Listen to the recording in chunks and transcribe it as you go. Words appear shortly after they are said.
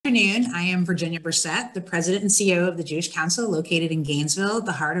afternoon. I am Virginia Brissett, the President and CEO of the Jewish Council located in Gainesville,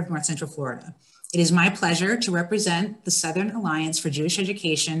 the heart of North Central Florida. It is my pleasure to represent the Southern Alliance for Jewish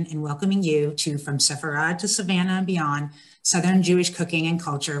Education in welcoming you to From Sephard to Savannah and Beyond, Southern Jewish Cooking and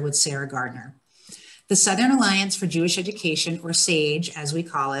Culture with Sara Gardner. The Southern Alliance for Jewish Education, or SAJE as we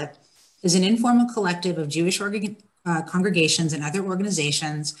call it, is an informal collective of Jewish congregations and other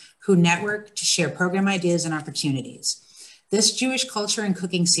organizations who network to share program ideas and opportunities. This Jewish Culture and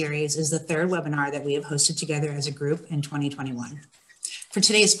Cooking series is the third webinar that we have hosted together as a group in 2021. For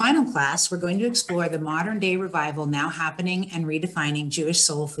today's final class, we're going to explore the modern day revival now happening and redefining Jewish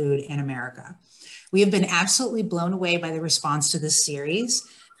soul food in America. We have been absolutely blown away by the response to this series.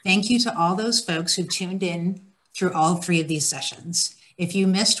 Thank you to all those folks who tuned in through all three of these sessions. If you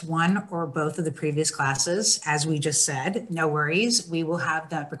missed one or both of the previous classes, as we just said, no worries. We will have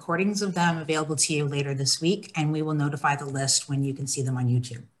the recordings of them available to you later this week, and we will notify the list when you can see them on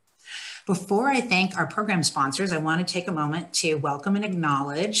YouTube. Before I thank our program sponsors, I want to take a moment to welcome and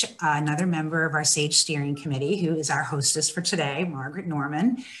acknowledge another member of our SAJE Steering Committee, who is our hostess for today, Margaret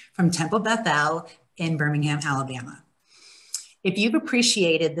Norman from Temple Bethel in Birmingham, Alabama. If you've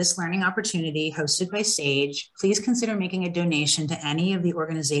appreciated this learning opportunity hosted by SAJE, please consider making a donation to any of the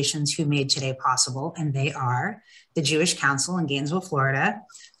organizations who made today possible, and they are the Jewish Council in Gainesville, Florida,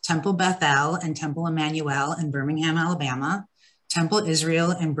 Temple Bethel and Temple Emmanuel in Birmingham, Alabama, Temple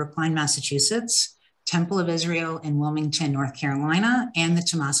Israel in Brookline, Massachusetts, Temple of Israel in Wilmington, North Carolina, and the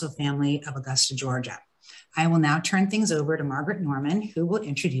Tommaso family of Augusta, Georgia. I will now turn things over to Margaret Norman, who will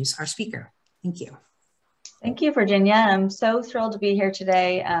introduce our speaker. Thank you. Thank you, Virginia. I'm so thrilled to be here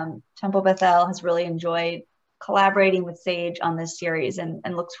today. Temple Bethel has really enjoyed collaborating with SAJE on this series and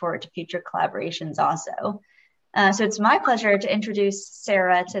looks forward to future collaborations also. So it's my pleasure to introduce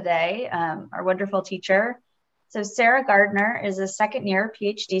Sara today, our wonderful teacher. So Sara Gardner is a second-year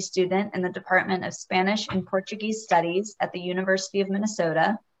PhD student in the Department of Spanish and Portuguese Studies at the University of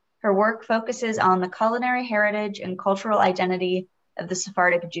Minnesota. Her work focuses on the culinary heritage and cultural identity of the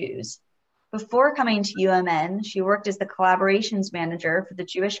Sephardic Jews. Before coming to UMN, she worked as the collaborations manager for the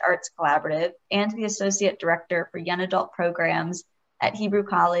Jewish Arts Collaborative and the associate director for young adult programs at Hebrew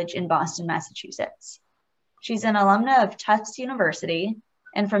College in Boston, Massachusetts. She's an alumna of Tufts University,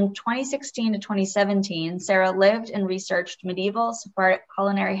 and from 2016 to 2017, Sara lived and researched medieval Sephardic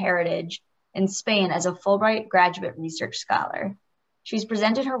culinary heritage in Spain as a Fulbright graduate research scholar. She's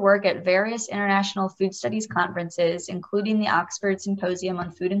presented her work at various international food studies conferences, including the Oxford Symposium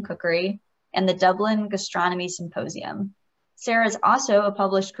on Food and Cookery, and the Dublin Gastronomy Symposium. Sara is also a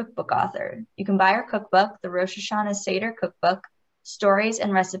published cookbook author. You can buy her cookbook, the Rosh Hashanah Seder Cookbook, Stories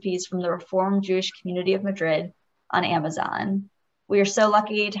and Recipes from the Reformed Jewish Community of Madrid, on Amazon. We are so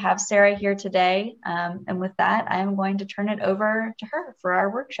lucky to have Sara here today. And with that, I'm going to turn it over to her for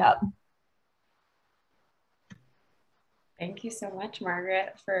our workshop. Thank you so much,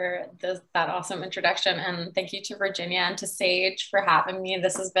 Margaret, for that awesome introduction. And thank you to Virginia and to SAJE for having me.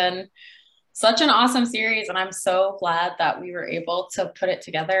 This has been such an awesome series, and I'm so glad that we were able to put it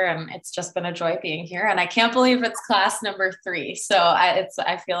together, and it's just been a joy being here. And I can't believe it's class number 3. So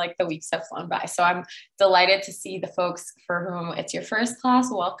I feel like the weeks have flown by. So I'm delighted to see the folks for whom it's your first class.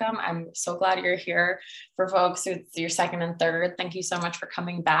 Welcome. I'm so glad you're here. For folks who it's your second and third, thank you so much for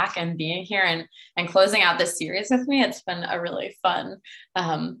coming back and being here and closing out this series with me. It's been a really fun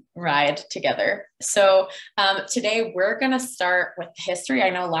ride together. So today we're going to start with history. I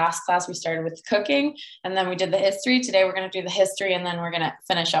know last class we started with cooking and then we did the history. Today we're going to do the history and then we're going to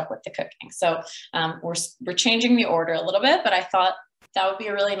finish up with the cooking. So we're changing the order a little bit, but I thought that would be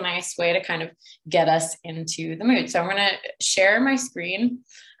a really nice way to kind of get us into the mood. So I'm going to share my screen.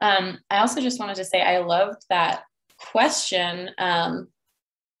 I also just wanted to say I loved that question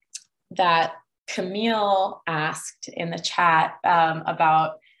that Camille asked in the chat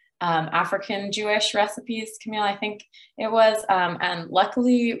about African Jewish recipes, Camille, I think it was. And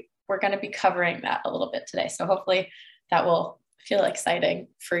luckily, we're going to be covering that a little bit today. So hopefully that will feel exciting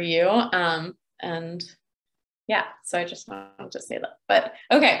for you. And yeah, so I just wanted to say that. But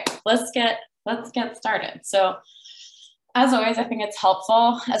okay, let's get started. So as always, I think it's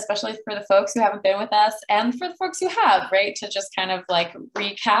helpful, especially for the folks who haven't been with us and for the folks who have, right, to just kind of like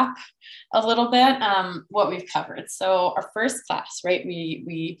recap a little bit what we've covered. So our first class, right,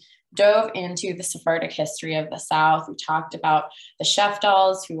 we dove into the Sephardic history of the South. We talked about the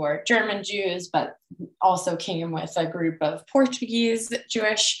Sheftals, who are German Jews, but also came with a group of Portuguese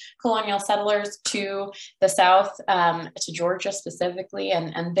Jewish colonial settlers to the South, to Georgia specifically,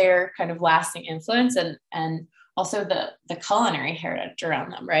 and their kind of lasting influence and also the culinary heritage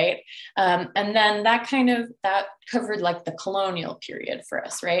around them, right? And then that covered like the colonial period for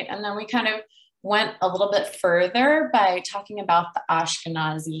us, right? And then we kind of went a little bit further by talking about the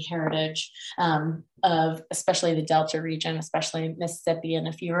Ashkenazi heritage of especially the Delta region, especially Mississippi. And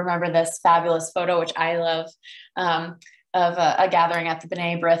if you remember this fabulous photo, which I love, of a gathering at the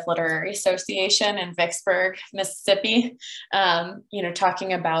B'nai B'rith Literary Association in Vicksburg, Mississippi,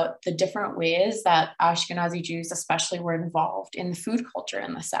 talking about the different ways that Ashkenazi Jews especially were involved in the food culture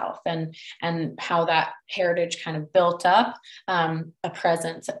in the South, and how that heritage kind of built up a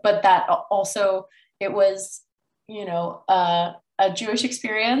presence, but that also it was, a Jewish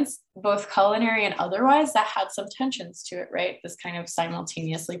experience, both culinary and otherwise, that had some tensions to it, right? This kind of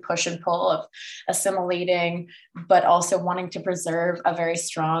simultaneously push and pull of assimilating, but also wanting to preserve a very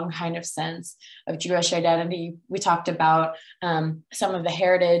strong kind of sense of Jewish identity. We talked about some of the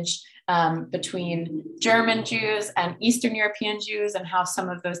heritage between German Jews and Eastern European Jews, and how some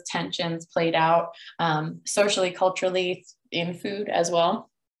of those tensions played out socially, culturally, in food as well.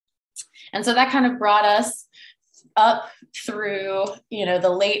 And so that kind of brought us up through, the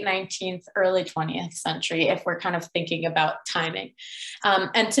late 19th, early 20th century, if we're kind of thinking about timing.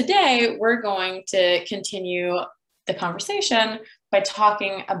 And today we're going to continue the conversation by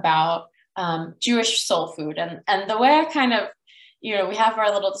talking about Jewish soul food. And the way I kind of, we have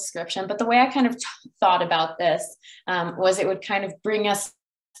our little description, but the way I kind of thought about this was it would kind of bring us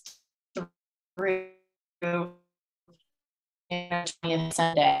through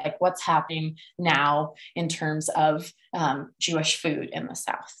Sunday, like what's happening now in terms of Jewish food in the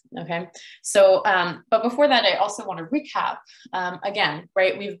South. Okay, so but before that, I also want to recap again,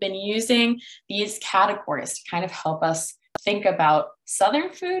 right? We've been using these categories to kind of help us think about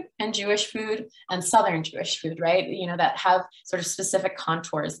Southern food and Jewish food and Southern Jewish food, right? That have sort of specific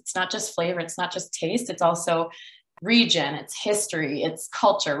contours. It's not just flavor, it's not just taste, it's also region, it's history, it's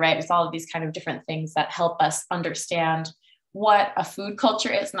culture, right? It's all of these kind of different things that help us understand what a food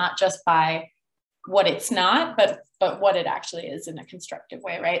culture is, not just by what it's not, but what it actually is in a constructive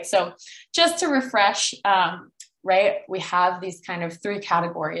way, right? So just to refresh, right, we have these kind of three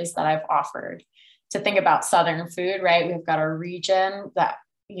categories that I've offered to think about Southern food, right? We've got our region that,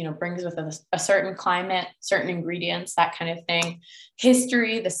 brings with a certain climate, certain ingredients, that kind of thing.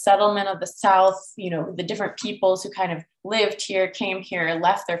 History, the settlement of the South, the different peoples who kind of lived here, came here,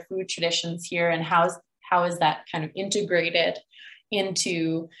 left their food traditions here, and how is that kind of integrated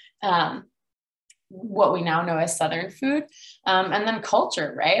into what we now know as Southern food? And then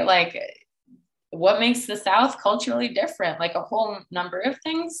culture, right? Like what makes the South culturally different? Like a whole number of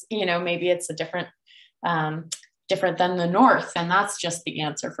things, maybe it's a different than the North, and that's just the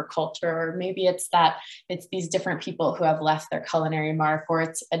answer for culture. Or maybe it's these different people who have left their culinary mark, or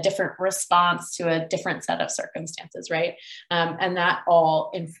it's a different response to a different set of circumstances, right? And that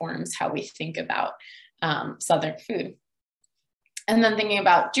all informs how we think about Southern food. And then thinking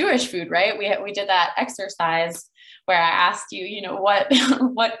about Jewish food, right? We did that exercise where I asked you, what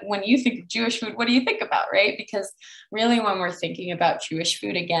when you think of Jewish food, what do you think about, right? Because really when we're thinking about Jewish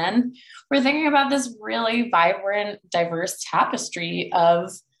food again, we're thinking about this really vibrant, diverse tapestry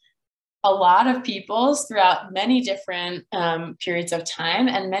of a lot of peoples throughout many different periods of time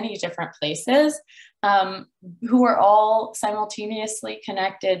and many different places, who are all simultaneously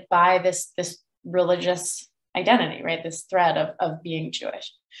connected by this religious identity, right? This thread of being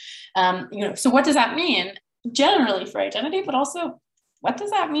Jewish. So what does that mean generally for identity, but also what does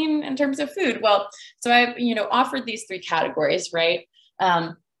that mean in terms of food? Well, so I've, offered these three categories, right?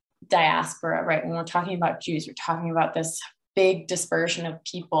 Diaspora, right? When we're talking about Jews, we're talking about this big dispersion of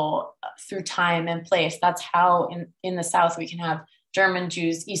people through time and place. That's how in the South we can have German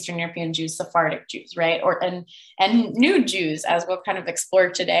Jews, Eastern European Jews, Sephardic Jews, right? And new Jews, as we'll kind of explore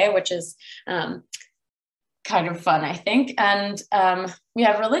today, which is kind of fun, I think. And we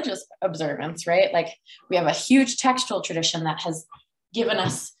have religious observance, right? Like we have a huge textual tradition that has given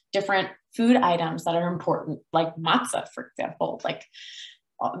us different food items that are important, like matzah, for example, like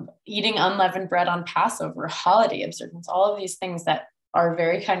eating unleavened bread on Passover, holiday observance, all of these things that are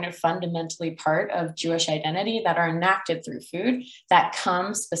very kind of fundamentally part of Jewish identity that are enacted through food that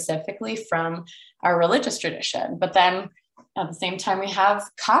come specifically from our religious tradition. But then at the same time, we have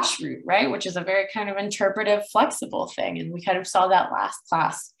kashrut, right? Which is a very kind of interpretive, flexible thing. And we kind of saw that last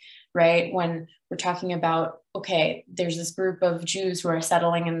class, right? When we're talking about, okay, there's this group of Jews who are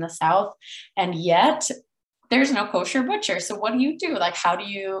settling in the South, and yet there's no kosher butcher. So what do you do? Like, how do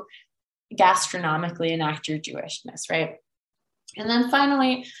you gastronomically enact your Jewishness, right? And then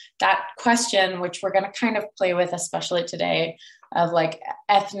finally, that question, which we're going to kind of play with, especially today, of like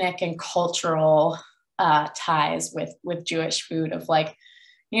ethnic and cultural ties with Jewish food of like,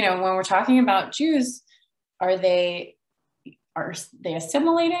 you know, when we're talking about Jews, are they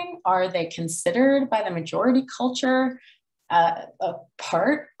assimilating? Are they considered by the majority culture a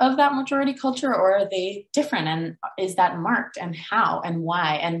part of that majority culture, or are they different? And is that marked, and how and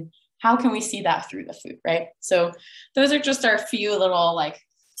why? And how can we see that through the food, right? So those are just our few little, like,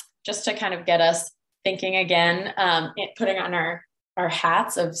 just to kind of get us thinking again, putting on our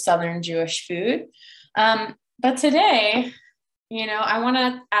hats of Southern Jewish food. But today, you know, I want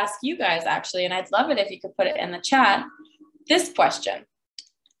to ask you guys actually, and I'd love it if you could put it in the chat, this question: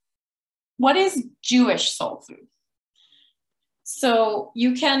 what is Jewish soul food? So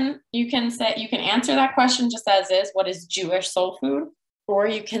you can answer that question just as is, what is Jewish soul food? Or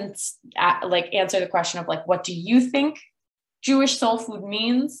you can like answer the question of like, what do you think Jewish soul food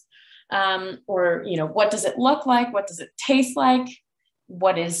means? Or, you know, what does it look like? What does it taste like?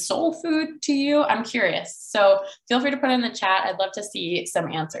 What is soul food to you? I'm curious. So feel free to put it in the chat. I'd love to see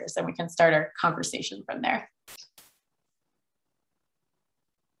some answers, and we can start our conversation from there.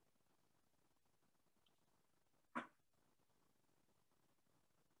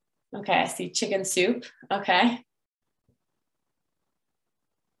 Okay, I see chicken soup. Okay.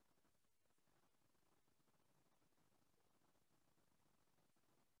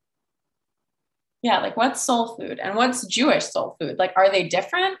 Yeah, like what's soul food and what's Jewish soul food? Like, are they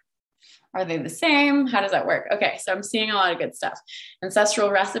different? Are they the same? How does that work? Okay, so I'm seeing a lot of good stuff. Ancestral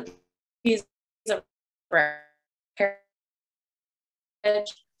recipes of heritage.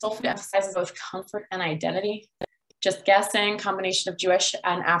 Soul food emphasizes both comfort and identity. Just guessing, combination of Jewish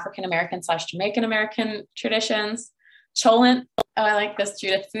and African-American / Jamaican-American traditions. Cholent, oh, I like this,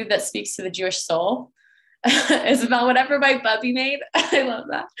 Judith, food that speaks to the Jewish soul. Isabel, whatever my bubby made, I love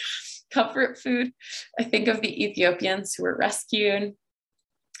that. Comfort food, I think of the Ethiopians who were rescued.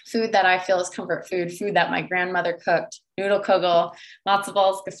 Food that I feel is comfort food, food that my grandmother cooked, noodle kugel, matzo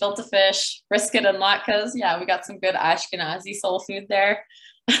balls, gefilte fish, brisket and latkes. Yeah, we got some good Ashkenazi soul food there.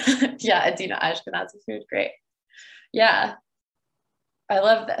 Yeah, Adina, Ashkenazi food, great. Yeah, I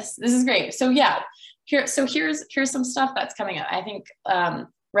love this. This is great. So yeah, here's some stuff that's coming up. I think,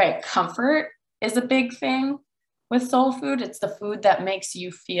 right, comfort is a big thing with soul food. It's the food that makes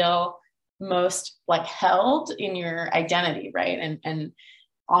you feel most like held in your identity, right? And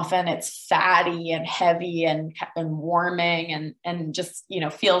often it's fatty and heavy and warming and just, you know,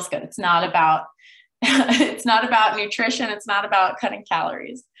 feels good. It's not about it's not about nutrition. It's not about cutting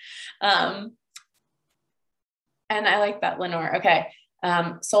calories. And I like that, Lenore. Okay.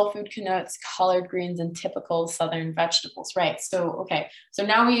 Soul food connotes collard greens and typical Southern vegetables, right? So, okay. So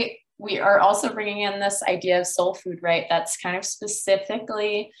now we are also bringing in this idea of soul food, right? That's kind of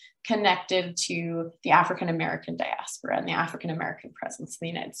specifically connected to the African-American diaspora and the African-American presence in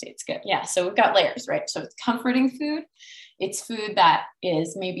the United States. Good. Yeah. So we've got layers, right? So it's comforting food. It's food that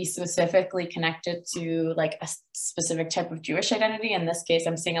is maybe specifically connected to like a specific type of Jewish identity. In this case,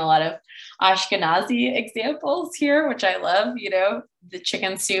 I'm seeing a lot of Ashkenazi examples here, which I love, you know, the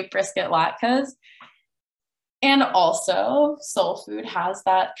chicken soup, brisket, latkes. And also soul food has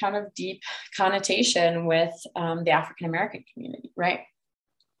that kind of deep connotation with the African-American community, right?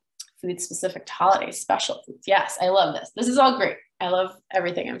 Food specific to holidays, special foods. Yes, I love this. This is all great. I love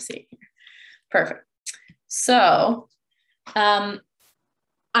everything I'm seeing here. Perfect. So I'm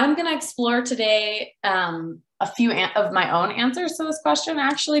going to explore today a few of my own answers to this question,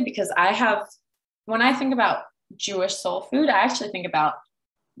 actually, because when I think about Jewish soul food, I actually think about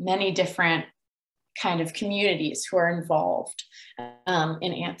many different kind of communities who are involved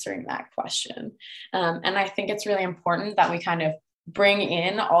in answering that question. And I think it's really important that we kind of bring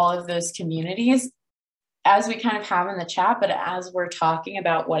in all of those communities as we kind of have in the chat, but as we're talking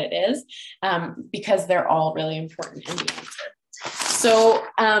about what it is, because they're all really important in the answer. So,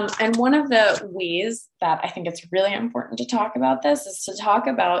 and one of the ways that I think it's really important to talk about this is to talk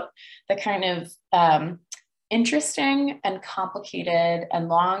about the kind of interesting and complicated and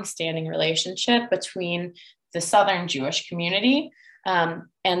long-standing relationship between the Southern Jewish community and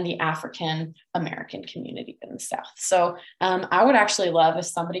the African American community in the South. So I would actually love if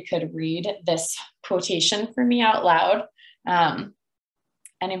somebody could read this quotation for me out loud.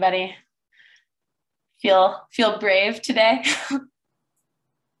 Anybody feel brave today?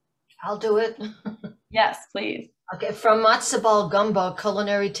 I'll do it. Yes, please. Okay, from Matzo Ball Gumbo,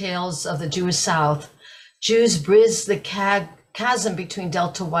 Culinary Tales of the Jewish South. Jews bridge the chasm between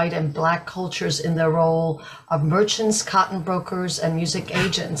Delta white and black cultures in their role of merchants, cotton brokers, and music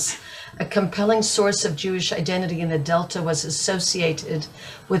agents. A compelling source of Jewish identity in the Delta was associated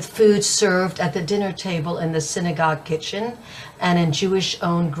with food served at the dinner table in the synagogue kitchen and in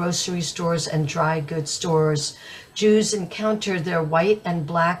Jewish-owned grocery stores and dry goods stores. Jews encountered their white and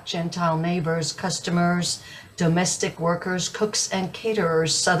black Gentile neighbors, customers, domestic workers, cooks, and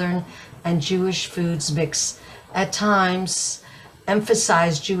caterers. Southern and Jewish foods mix at times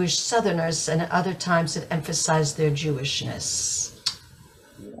emphasized Jewish Southerners, and at other times it emphasized their Jewishness.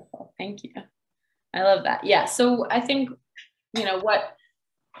 Beautiful. Thank you. I love that. Yeah. So I think, what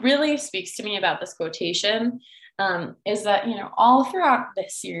really speaks to me about this quotation is that, all throughout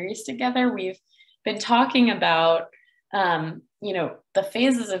this series together, we've been talking about, the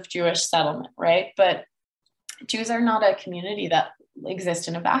phases of Jewish settlement, right? But Jews are not a community that exist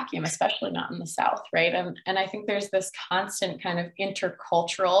in a vacuum, especially not in the South, right? And I think there's this constant kind of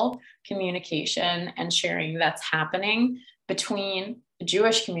intercultural communication and sharing that's happening between the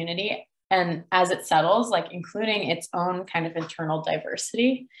Jewish community and as it settles, like including its own kind of internal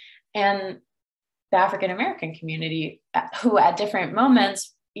diversity, and the African American community, who at different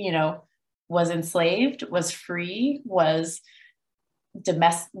moments, was enslaved, was free, were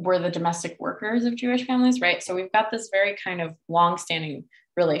the domestic workers of Jewish families, right? So we've got this very kind of long-standing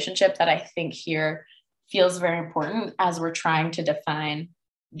relationship that I think here feels very important as we're trying to define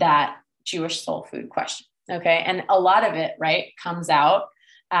that Jewish soul food question, okay? And a lot of it, right, comes out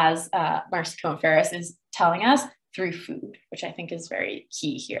as Marcy Cohen-Ferris is telling us through food, which I think is very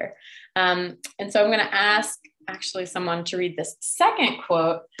key here. And so I'm gonna ask actually someone to read this second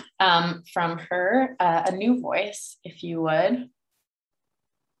quote from her, a new voice, if you would.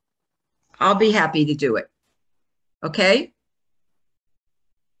 I'll be happy to do it. Okay?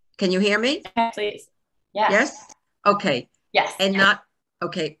 Can you hear me? Please. Yeah. Yes? Okay. Yes. And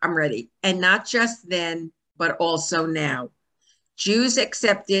okay, I'm ready. And not just then, but also now. Jews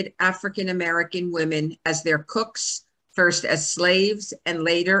accepted African American women as their cooks, first as slaves and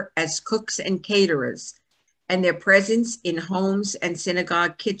later as cooks and caterers. And their presence in homes and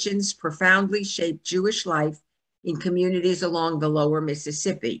synagogue kitchens profoundly shaped Jewish life in communities along the lower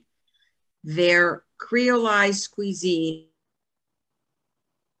Mississippi. Their creolized cuisine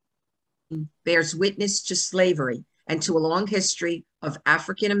bears witness to slavery and to a long history of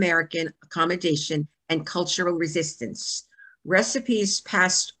African American accommodation and cultural resistance. Recipes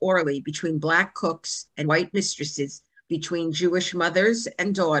passed orally between Black cooks and white mistresses, between Jewish mothers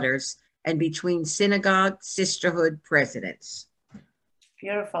and daughters, and between synagogue sisterhood presidents.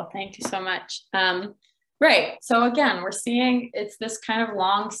 Beautiful. Thank you so much. Right. So again, we're seeing it's this kind of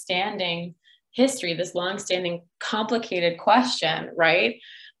long-standing history, this long-standing complicated question, right,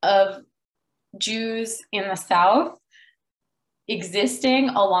 of Jews in the South existing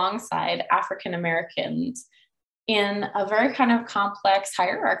alongside African Americans in a very kind of complex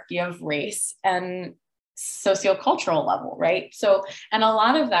hierarchy of race and sociocultural level, right? So, and a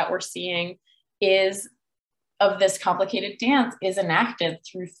lot of that we're seeing is of this complicated dance is enacted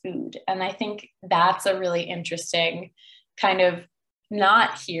through food. And I think that's a really interesting kind of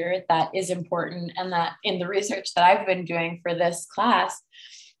knot here that is important, and that in the research that I've been doing for this class,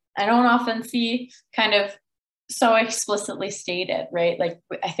 I don't often see kind of so explicitly stated, right? Like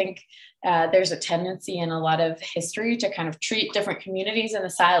I think there's a tendency in a lot of history to kind of treat different communities in a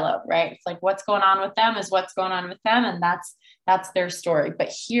silo, right? It's like what's going on with them is what's going on with them, and that's their story. But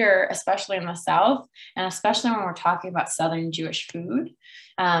here, especially in the South, and especially when we're talking about Southern Jewish food,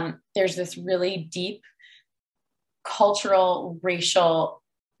 there's this really deep cultural, racial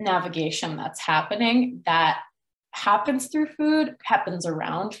navigation that's happening that happens through food, happens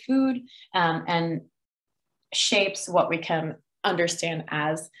around food, and shapes what we can understand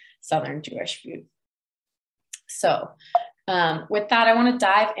as Southern Jewish food. So with that, I want to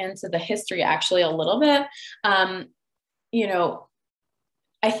dive into the history actually a little bit. I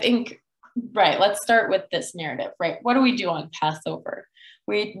think, right, let's start with this narrative, right? What do we do on Passover?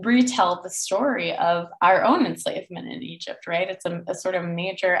 We retell the story of our own enslavement in Egypt, right? It's a sort of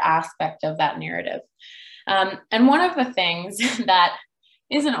major aspect of that narrative. And one of the things that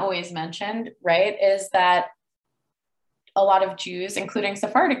isn't always mentioned, right, is that a lot of Jews, including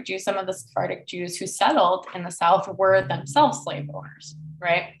Sephardic Jews, some of the Sephardic Jews who settled in the South were themselves slave owners,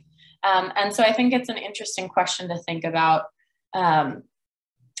 right? And so I think it's an interesting question to think about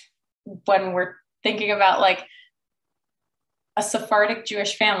when we're thinking about like a Sephardic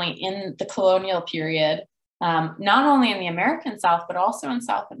Jewish family in the colonial period, not only in the American South, but also in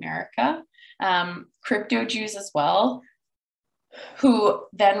South America, crypto Jews as well, who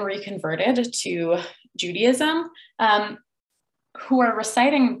then reconverted to Judaism, who are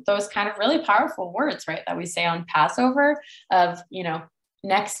reciting those kind of really powerful words, right, that we say on Passover of,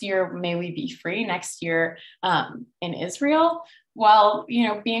 next year, may we be free next year in Israel, while,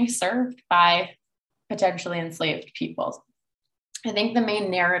 being served by potentially enslaved people. I think the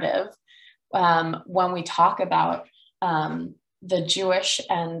main narrative when we talk about the Jewish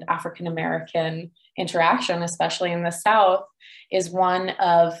and African-American interaction, especially in the South, is one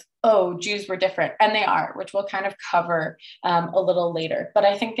of, oh, Jews were different, and they are, which we'll kind of cover a little later. But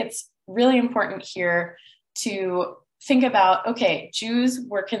I think it's really important here to think about, okay, Jews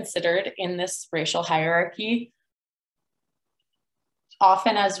were considered in this racial hierarchy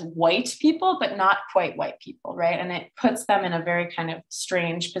often as white people, but not quite white people, right? And it puts them in a very kind of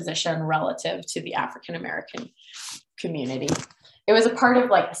strange position relative to the African-American community. It was a part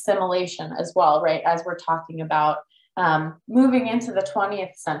of like assimilation as well, right? As we're talking about moving into the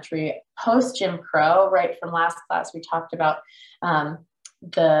 20th century, post Jim Crow, right? From last class, we talked about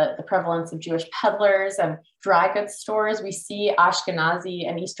the prevalence of Jewish peddlers and dry goods stores. We see Ashkenazi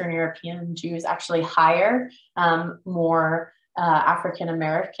and Eastern European Jews actually hire more African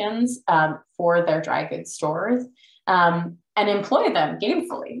Americans for their dry goods stores and employ them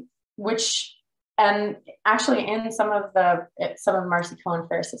gainfully, and actually in some of Marcy Cohen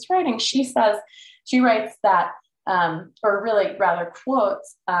Ferris's writing, she writes that, or really rather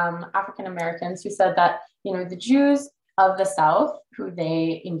quotes African Americans who said that, the Jews of the South who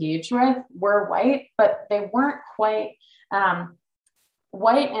they engaged with were white, but they weren't quite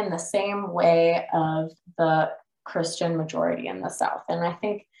white in the same way of the Christian majority in the South. And I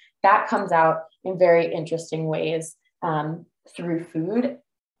think that comes out in very interesting ways through food.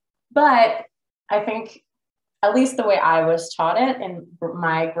 But I think, at least the way I was taught it in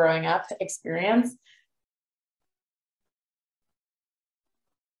my growing up experience,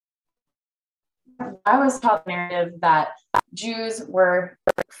 I was taught the narrative that Jews were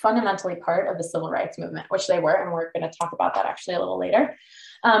fundamentally part of the civil rights movement, which they were, and we're going to talk about that actually a little later.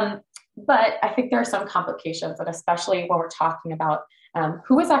 But I think there are some complications, and especially when we're talking about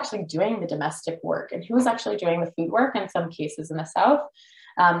who was actually doing the domestic work and who was actually doing the food work in some cases in the South,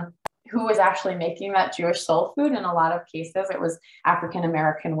 who was actually making that Jewish soul food. In a lot of cases, it was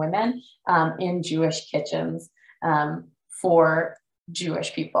African-American women in Jewish kitchens for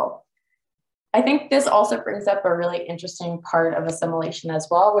Jewish people. I think this also brings up a really interesting part of assimilation as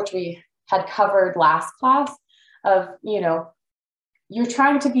well, which we had covered last class of, you're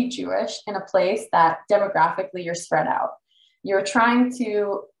trying to be Jewish in a place that demographically you're spread out. You're trying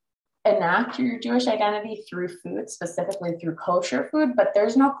to enact your Jewish identity through food, specifically through kosher food, but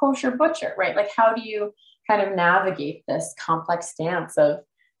there's no kosher butcher, right? Like, how do you kind of navigate this complex dance of,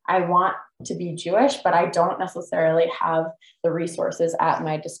 I want to be Jewish, but I don't necessarily have the resources at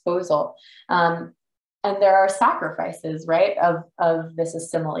my disposal. And there are sacrifices, right, of this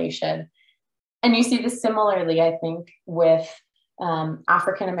assimilation. And you see this similarly, I think, with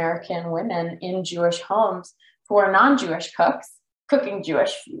African-American women in Jewish homes who are non-Jewish cooks cooking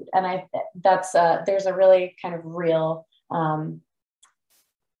Jewish food. And there's a really kind of real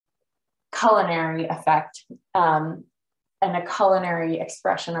culinary effect and a culinary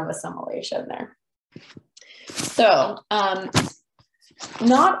expression of assimilation there. So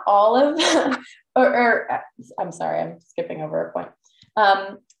not all of, I'm sorry, I'm skipping over a point.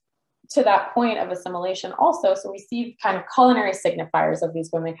 To that point of assimilation also, so we see kind of culinary signifiers of these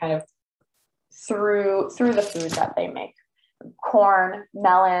women kind of through the food that they make. Corn,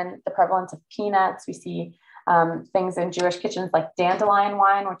 melon, the prevalence of peanuts. We see things in Jewish kitchens like dandelion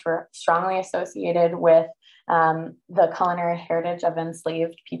wine, which were strongly associated with the culinary heritage of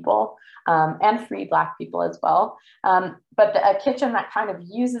enslaved people and free Black people as well. But a kitchen that kind of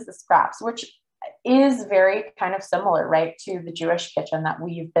uses the scraps, which is very kind of similar, right, to the Jewish kitchen that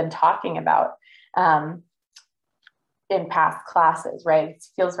we've been talking about in past classes, right? It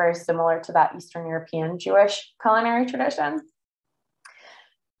feels very similar to that Eastern European Jewish culinary tradition,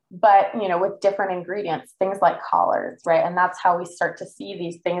 but, with different ingredients, things like collards, right? And that's how we start to see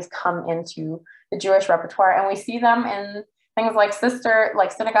these things come into the Jewish repertoire. And we see them in things like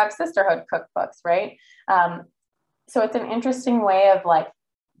synagogue sisterhood cookbooks, right? So it's an interesting way of like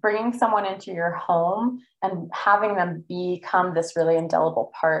bringing someone into your home and having them become this really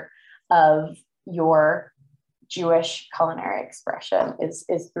indelible part of your Jewish culinary expression is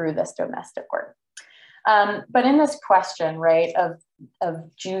through this domestic work. But in this question, right, of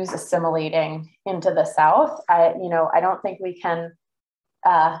Jews assimilating into the South, I don't think we can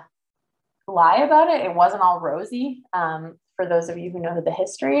lie about it. It wasn't all rosy. For those of you who know the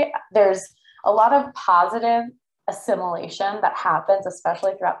history, there's a lot of positive assimilation that happens,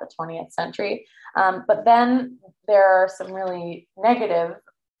 especially throughout the 20th century. But then there are some really negative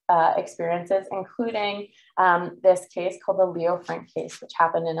experiences, including this case called the Leo Frank case, which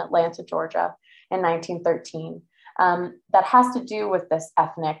happened in Atlanta, Georgia in 1913. That has to do with this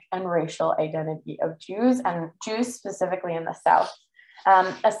ethnic and racial identity of Jews, and Jews specifically in the South.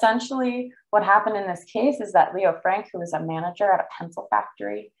 Essentially, what happened in this case is that Leo Frank, who was a manager at a pencil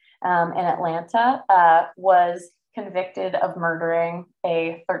factory in Atlanta, was convicted of murdering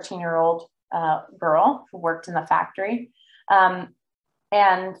a 13-year-old girl who worked in the factory.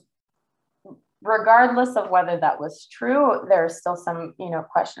 And regardless of whether that was true, there's still some,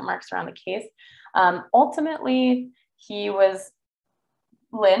 question marks around the case. Ultimately, he was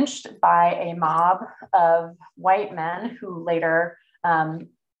lynched by a mob of white men who later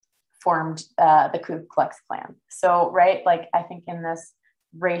formed the Ku Klux Klan. So, right, like I think in this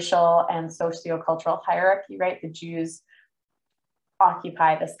racial and sociocultural hierarchy, right, the Jews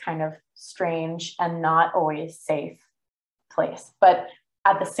occupy this kind of strange and not always safe place. But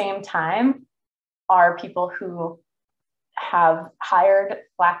at the same time, are people who have hired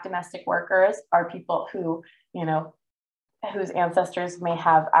Black domestic workers, are people who, whose ancestors may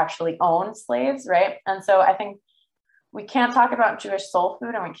have actually owned slaves, right? And so I think we can't talk about Jewish soul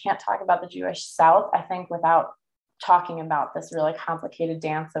food and we can't talk about the Jewish South, I think, without talking about this really complicated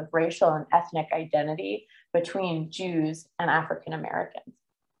dance of racial and ethnic identity between Jews and African Americans.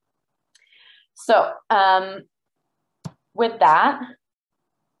 So with that,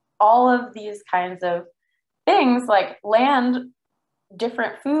 all of these kinds of things like land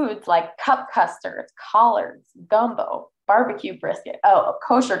different foods like cup custards, collards, gumbo, barbecue brisket,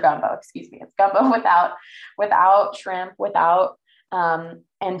 kosher gumbo, excuse me. It's gumbo without shrimp, without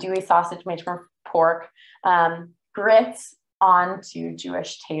andouille sausage made from pork, grits onto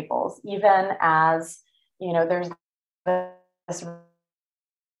Jewish tables, even as, there's this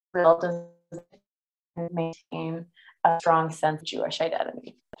real desire to maintain a strong sense of Jewish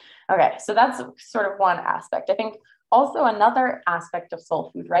identity. Okay, so that's sort of one aspect. I think also another aspect of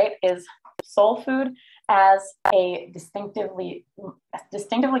soul food, right, is soul food as a distinctively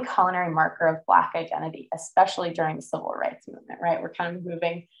culinary marker of Black identity, especially during the civil rights movement, right? We're kind of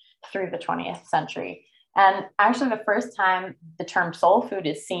moving through the 20th century. And actually the first time the term soul food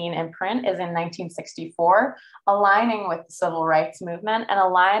is seen in print is in 1964, aligning with the civil rights movement and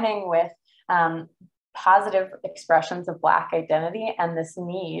aligning with positive expressions of Black identity and this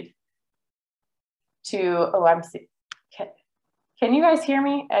need to, can you guys hear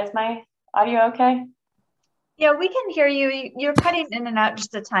me? Is my audio okay? Yeah, we can hear you. You're cutting in and out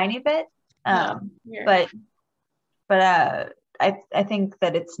just a tiny bit. But I think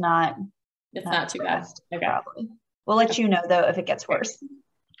that it's not too bad. Okay. Probably. We'll let you know though if it gets worse.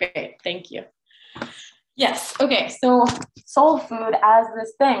 Great, thank you. Yes, okay, so soul food as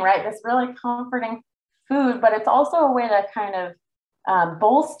this thing, right? This really comforting food, but it's also a way to kind of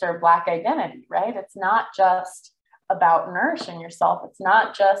bolster Black identity, right? It's not just about nourishing yourself. It's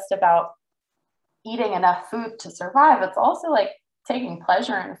not just about eating enough food to survive. It's also like taking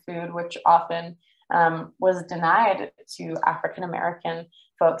pleasure in food, which often was denied to African American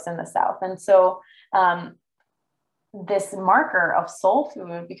folks in the South. And so this marker of soul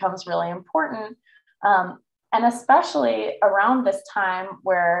food becomes really important. And especially around this time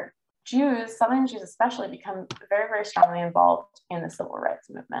where Jews, Southern Jews especially, become very, very strongly involved in the civil rights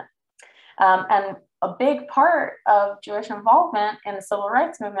movement. And a big part of Jewish involvement in the civil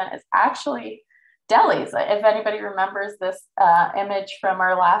rights movement is actually delis. If anybody remembers this image from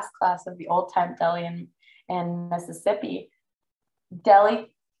our last class of the old time deli in Mississippi,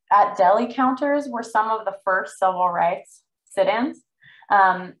 deli counters were some of the first civil rights sit-ins.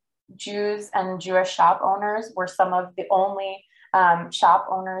 Jews and Jewish shop owners were some of the only shop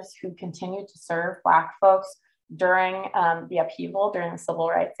owners who continued to serve Black folks during the upheaval during the civil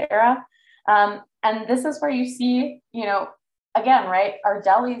rights era. And this is where you see, again, right, our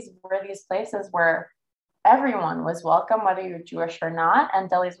delis were these places where everyone was welcome, whether you're Jewish or not. And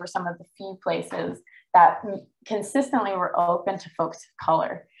delis were some of the few places that consistently were open to folks of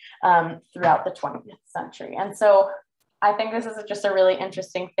color throughout the 20th century. And so I think this is just a really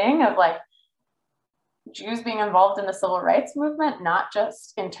interesting thing of like Jews being involved in the civil rights movement, not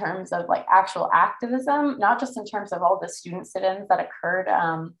just in terms of like actual activism, not just in terms of all the student sit-ins that occurred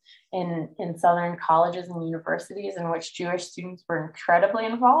in Southern colleges and universities in which Jewish students were incredibly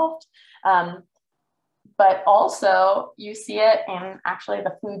involved. But also you see it in actually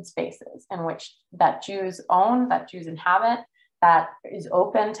the food spaces in which that Jews own, that Jews inhabit, that is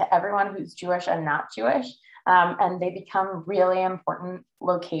open to everyone who's Jewish and not Jewish. And they become really important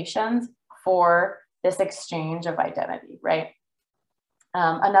locations for this exchange of identity, right?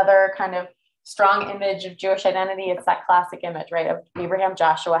 Another kind of strong image of Jewish identity. It's that classic image, right, of Abraham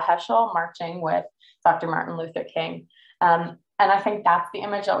Joshua Heschel marching with Dr. Martin Luther King. And I think that's the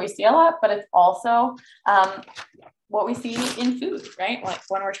image that we see a lot, but it's also what we see in food, right? Like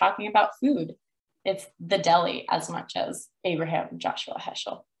when we're talking about food, it's the deli as much as Abraham Joshua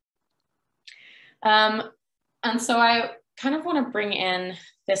Heschel. And so I kind of want to bring in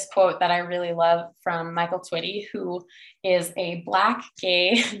this quote that I really love from Michael Twitty, who is a Black,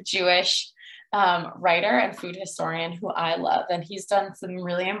 gay, Jewish writer and food historian who I love. And he's done some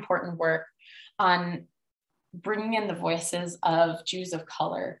really important work on bringing in the voices of Jews of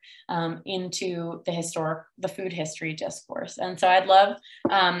color into the food history discourse. And so I'd love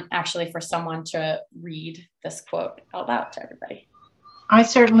actually for someone to read this quote out loud to everybody. I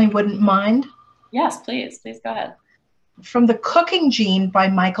certainly wouldn't mind. Yes, please go ahead. From The Cooking Gene by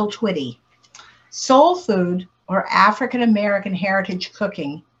Michael Twitty. Soul food, or African American heritage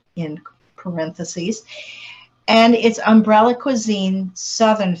cooking, in parentheses, and its umbrella cuisine,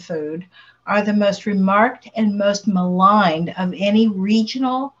 Southern food, are the most remarked and most maligned of any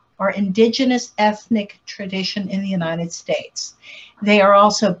regional or indigenous ethnic tradition in the United States. They are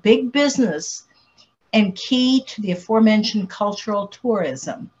also big business and key to the aforementioned cultural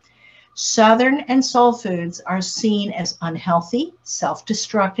tourism. Southern and soul foods are seen as unhealthy,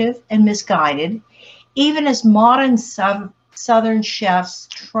 self-destructive, and misguided, even as modern Southern chefs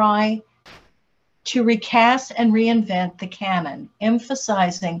try to recast and reinvent the canon,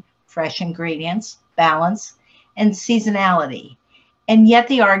 emphasizing fresh ingredients, balance, and seasonality. And yet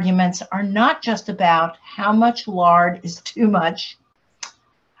the arguments are not just about how much lard is too much.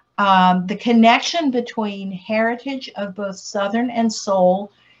 The connection between heritage of both Southern and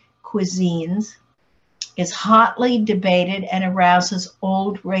soul cuisines is hotly debated and arouses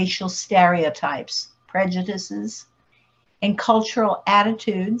old racial stereotypes, prejudices, and cultural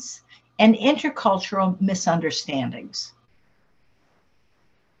attitudes, and intercultural misunderstandings.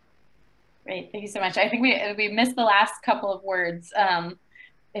 Great, thank you so much. I think we missed the last couple of words.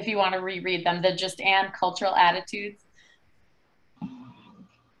 If you want to reread them, and cultural attitudes.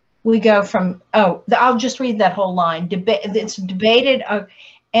 We go from, I'll just read that whole line. It's debated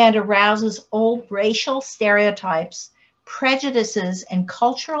and arouses old racial stereotypes, prejudices, and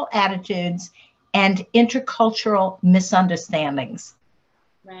cultural attitudes, and intercultural misunderstandings.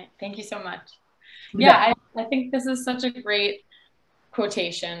 Right, thank you so much. Yeah, I think this is such a great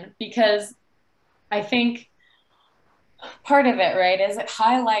quotation, because I think part of it, right, is it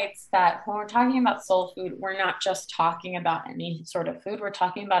highlights that when we're talking about soul food, we're not just talking about any sort of food. We're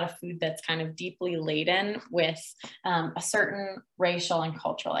talking about a food that's kind of deeply laden with a certain racial and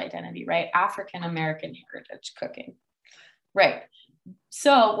cultural identity, right? African American heritage cooking, right?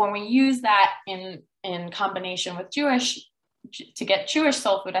 So when we use that in combination with Jewish, to get Jewish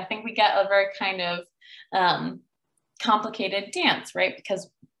soul food, I think we get a very kind of complicated dance, right? Because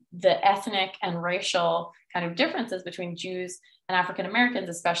the ethnic and racial kind of differences between Jews and African Americans,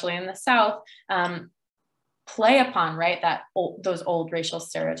 especially in the South, play upon, right, those old racial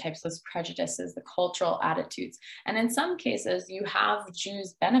stereotypes, those prejudices, the cultural attitudes. And in some cases, you have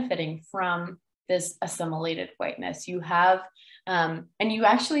Jews benefiting from this assimilated whiteness. You have, and you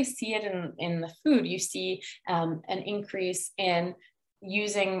actually see it in the food. You see an increase in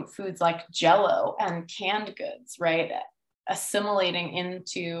using foods like Jell-O and canned goods, right? Assimilating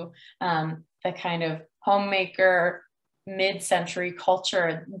into the kind of homemaker mid-century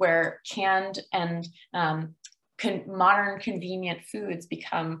culture where canned and modern convenient foods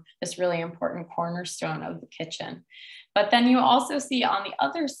become this really important cornerstone of the kitchen. But then you also see on the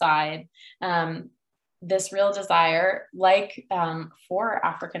other side, this real desire, like for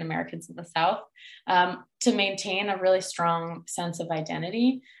African Americans in the South, to maintain a really strong sense of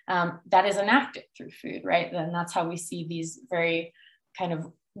identity that is enacted through food, right? And that's how we see these very kind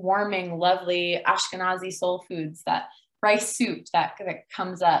of warming, lovely Ashkenazi soul foods, that rice soup that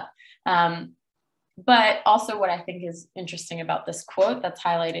comes up. But also what I think is interesting about this quote that's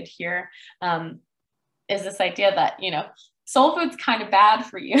highlighted here is this idea that, soul food's kind of bad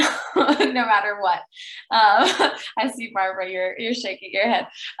for you, no matter what. I see, Barbara, you're shaking your head.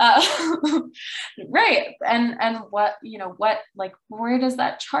 Right, and what, where does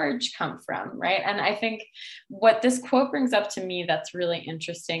that charge come from, right? And I think what this quote brings up to me that's really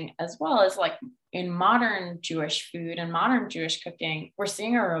interesting as well is, like, in modern Jewish food and modern Jewish cooking, we're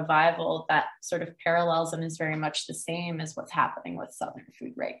seeing a revival that sort of parallels and is very much the same as what's happening with Southern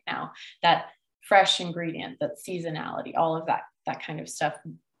food right now. That fresh ingredient, that seasonality, all of that kind of stuff,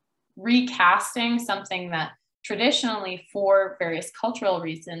 recasting something that traditionally, for various cultural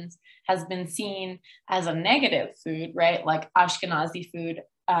reasons, has been seen as a negative food, right? Like Ashkenazi food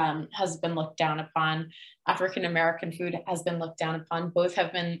has been looked down upon. African-American food has been looked down upon. Both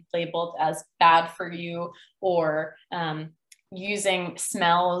have been labeled as bad for you, or using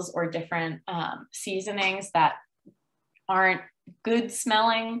smells or different seasonings that aren't good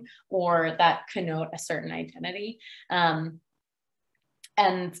smelling or that connote a certain identity.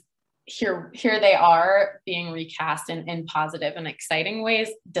 And here they are being recast in positive and exciting ways,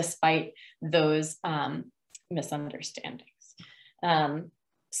 despite those misunderstandings.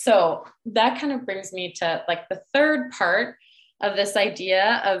 So that kind of brings me to like the third part of this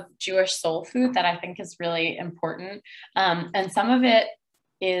idea of Jewish soul food that I think is really important. And some of it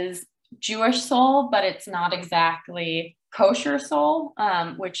is Jewish soul, but it's not exactly kosher soul,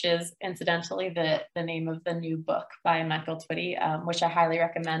 which is incidentally the name of the new book by Michael Twitty, which I highly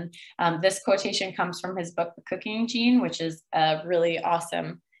recommend. This quotation comes from his book, The Cooking Gene, which is a really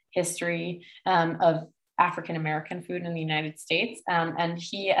awesome history of African-American food in the United States. And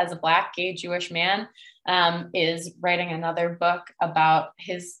he, as a Black, gay, Jewish man, is writing another book about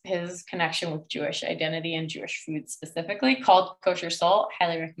his connection with Jewish identity and Jewish food specifically, called Kosher Soul.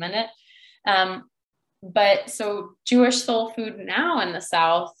 Highly recommend it. But so Jewish soul food now in the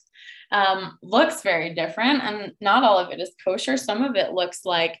South looks very different, and not all of it is kosher. Some of it looks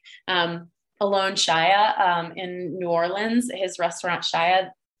like Alon Shaya in New Orleans, his restaurant Shaya,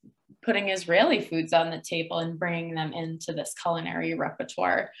 putting Israeli foods on the table and bringing them into this culinary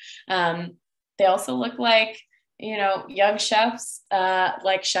repertoire. They also look like, you know, young chefs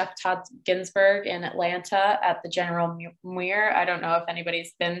like Chef Todd Ginsburg in Atlanta at the General Muir. I don't know if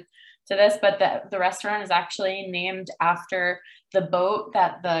anybody's been to this, but the restaurant is actually named after the boat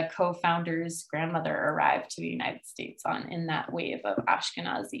that the co-founder's grandmother arrived to the United States on in that wave of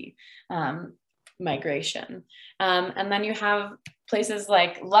Ashkenazi migration. And then you have places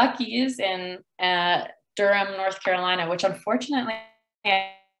like Lucky's in Durham, North Carolina, which unfortunately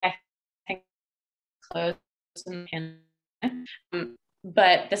I think closed in,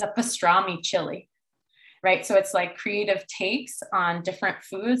 but there's a pastrami chili, right? So it's like creative takes on different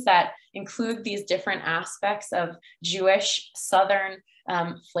foods that include these different aspects of Jewish Southern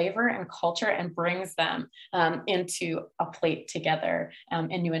flavor and culture, and brings them into a plate together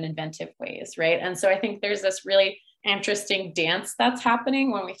in new and inventive ways, right? And so I think there's this really interesting dance that's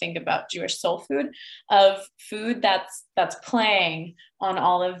happening when we think about Jewish soul food, of food that's playing on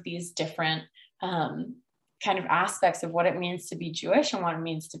all of these different kind of aspects of what it means to be Jewish and what it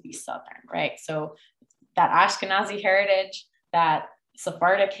means to be Southern, right? So that Ashkenazi heritage, that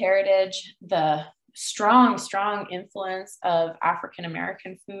Sephardic heritage, the strong influence of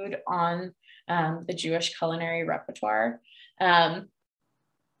African-American food on the Jewish culinary repertoire.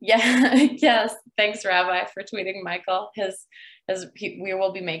 Yes, thanks, Rabbi, for tweeting Michael. We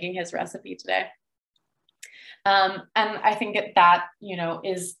will be making his recipe today. And I think that, you know,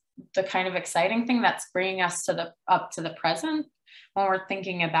 is the kind of exciting thing that's bringing us up to the present when we're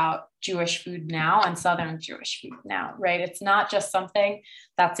thinking about Jewish food now and Southern Jewish food now, right? It's not just something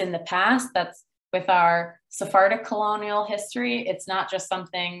that's in the past, that's with our Sephardic colonial history. It's not just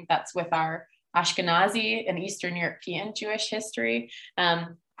something that's with our Ashkenazi and Eastern European Jewish history,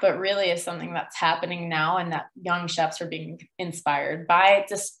 but really is something that's happening now and that young chefs are being inspired by,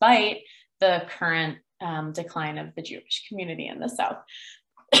 despite the current decline of the Jewish community in the South.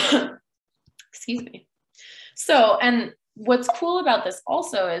 Excuse me. So, and what's cool about this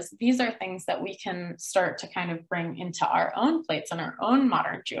also is these are things that we can start to kind of bring into our own plates and our own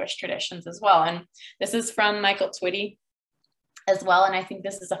modern Jewish traditions as well. And this is from Michael Twitty as well. And I think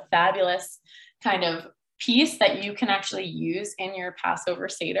this is a fabulous kind of piece that you can actually use in your Passover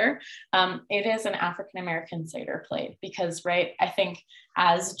Seder. It is an African-American Seder plate because, right, I think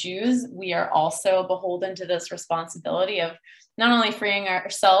as Jews, we are also beholden to this responsibility of not only freeing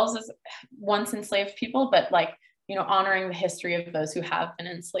ourselves as once enslaved people, but like, you know, honoring the history of those who have been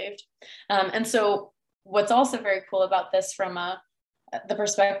enslaved. And so what's also very cool about this from the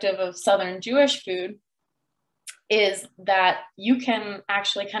perspective of Southern Jewish food is that you can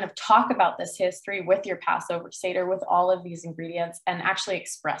actually kind of talk about this history with your Passover Seder with all of these ingredients and actually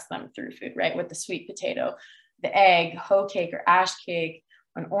express them through food, right? With the sweet potato, the egg, hoe cake or ash cake,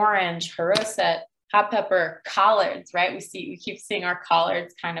 an orange, haroset, hot pepper, collards, right? We keep seeing our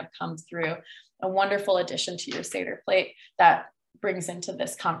collards kind of come through. A wonderful addition to your Seder plate that brings into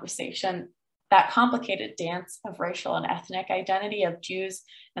this conversation that complicated dance of racial and ethnic identity of Jews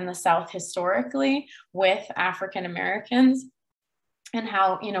in the South historically with African Americans, and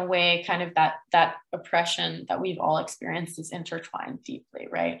how, in a way, kind of that oppression that we've all experienced is intertwined deeply,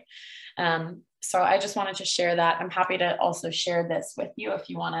 right? So I just wanted to share that. I'm happy to also share this with you if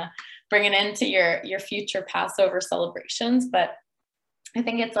you want to bring it into your future Passover celebrations. But I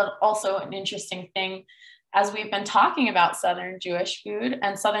think it's also an interesting thing as we've been talking about Southern Jewish food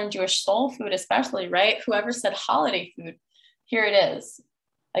and Southern Jewish soul food, especially, right? Whoever said holiday food, here it is.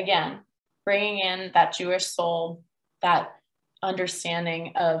 Again, bringing in that Jewish soul, that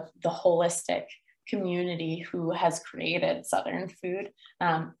understanding of the holistic community who has created Southern food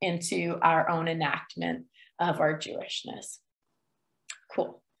into our own enactment of our Jewishness.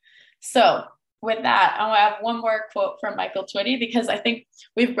 Cool. So with that, I'll have one more quote from Michael Twitty, because I think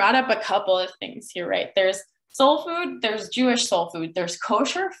we've brought up a couple of things here, right? There's soul food, there's Jewish soul food, there's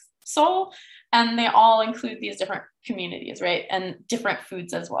kosher soul, and they all include these different communities, right? And different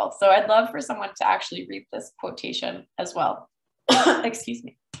foods as well. So I'd love for someone to actually read this quotation as well. Excuse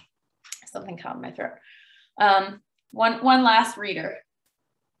me, something caught in my throat. One last reader.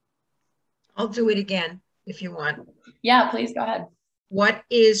 I'll do it again if you want. Yeah, please go ahead. What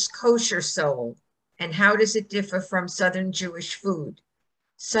is kosher soul, and how does it differ from Southern Jewish food?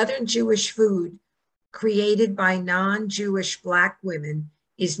 Southern Jewish food created by non-Jewish Black women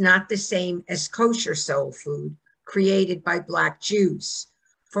is not the same as kosher soul food created by Black Jews.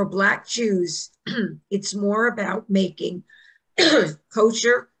 For Black Jews, it's more about making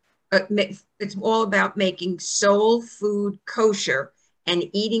kosher, it's all about making soul food kosher and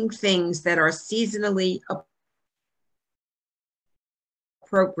eating things that are seasonally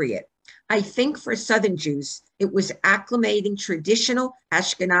appropriate. I think for Southern Jews, it was acclimating traditional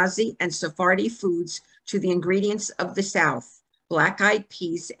Ashkenazi and Sephardi foods to the ingredients of the South, black-eyed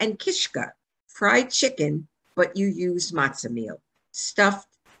peas and kishka, fried chicken, but you use matzah meal, stuffed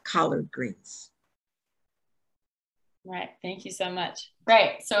collard greens. Right, thank you so much.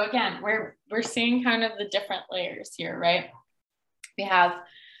 Right, so again, we're seeing kind of the different layers here, right? We have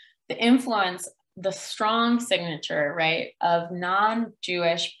the influence, the strong signature, right, of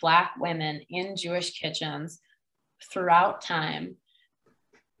non-Jewish Black women in Jewish kitchens throughout time,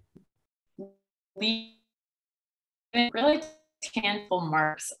 leaving really tangible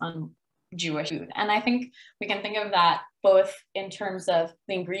marks on Jewish food. And I think we can think of that both in terms of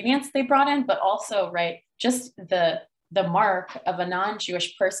the ingredients they brought in, but also, right, just the mark of a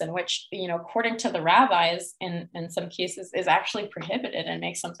non-Jewish person, which, you know, according to the rabbis in some cases is actually prohibited and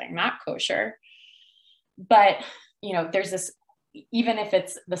makes something not kosher. But, you know, there's this, even if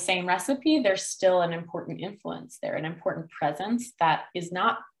it's the same recipe, there's still an important influence there, an important presence that is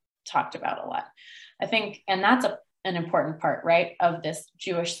not talked about a lot, I think. And that's an important part, right, of this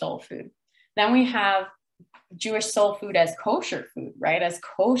Jewish soul food. Then we have Jewish soul food as kosher food, right, as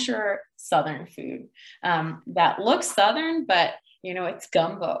kosher Southern food that looks Southern, but, you know, it's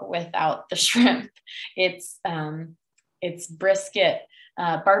gumbo without the shrimp. It's brisket,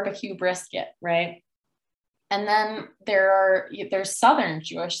 barbecue brisket, right? And then there's Southern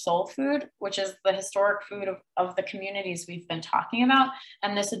Jewish soul food, which is the historic food of the communities we've been talking about.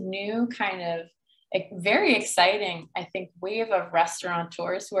 And this new kind of very exciting, I think, wave of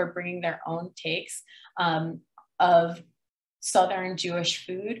restaurateurs who are bringing their own takes of Southern Jewish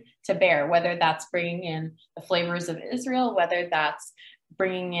food to bear, whether that's bringing in the flavors of Israel, whether that's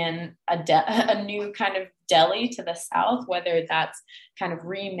bringing in a new kind of deli to the South, whether that's kind of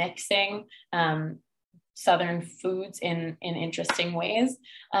remixing Southern foods in interesting ways.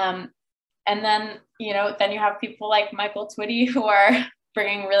 And then, you know, then you have people like Michael Twitty who are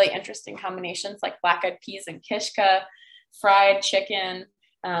bringing really interesting combinations like black-eyed peas and kishka, fried chicken,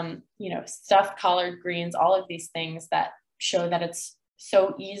 you know, stuffed collard greens, all of these things that show that it's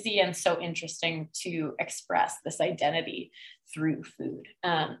so easy and so interesting to express this identity through food.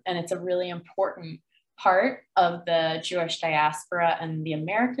 And it's a really important part of the Jewish diaspora and the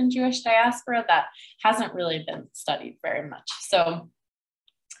American Jewish diaspora that hasn't really been studied very much. So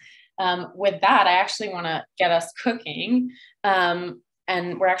with that, I actually want to get us cooking.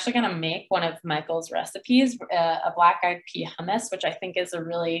 And we're actually going to make one of Michael's recipes, a black-eyed pea hummus, which I think is a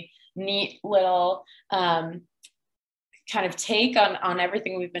really neat little kind of take on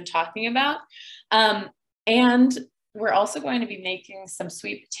everything we've been talking about. And we're also going to be making some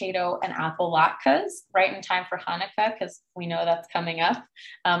sweet potato and apple latkes right in time for Hanukkah, because we know that's coming up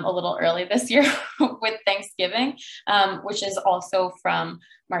a little early this year with Thanksgiving, which is also from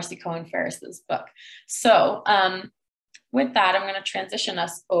Marcy Cohen Ferris's book. So with that, I'm going to transition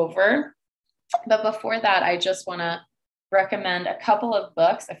us over. But before that, I just want to recommend a couple of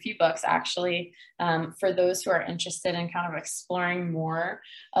books, a few books actually, for those who are interested in kind of exploring more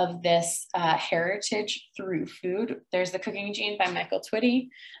of this heritage through food. There's The Cooking Gene by Michael Twitty,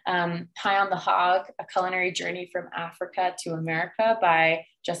 High on the Hog, A Culinary Journey from Africa to America by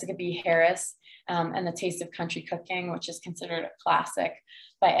Jessica B. Harris, and The Taste of Country Cooking, which is considered a classic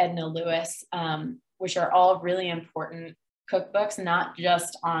by Edna Lewis, which are all really important cookbooks, not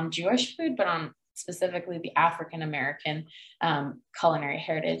just on Jewish food, but on specifically the African American culinary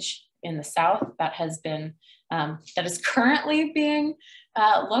heritage in the South that has been, that is currently being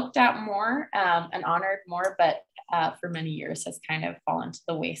looked at more and honored more, but for many years has kind of fallen to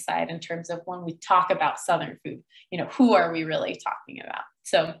the wayside in terms of when we talk about Southern food, you know, who are we really talking about?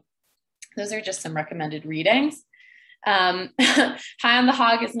 So those are just some recommended readings. High on the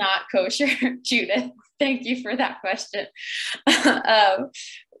Hog is not kosher. Judith, thank you for that question.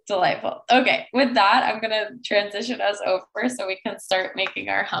 Delightful. Okay, with that, I'm going to transition us over so we can start making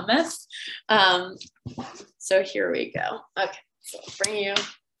our hummus. So here we go. Okay, so I'll bring you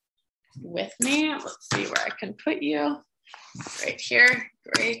with me. Let's see where I can put you. Right here.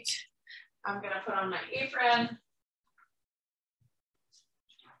 Great. I'm going to put on my apron.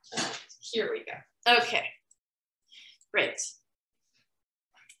 Here we go. Okay, great.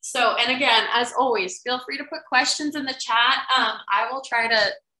 So, and again, as always, feel free to put questions in the chat. I will try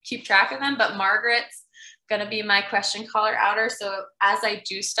to keep track of them, but Margaret's going to be my question caller outer. So as I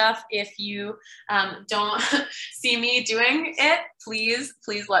do stuff, if you don't see me doing it, please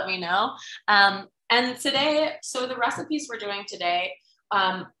let me know. And today, so the recipes we're doing today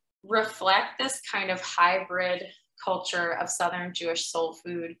reflect this kind of hybrid culture of Southern Jewish soul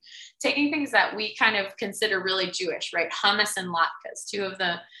food, taking things that we kind of consider really Jewish, right? Hummus and latkes, two of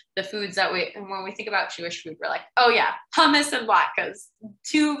the foods that when we think about Jewish food, we're like, oh yeah, hummus and latkes,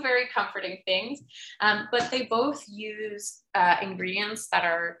 two very comforting things. But they both use ingredients that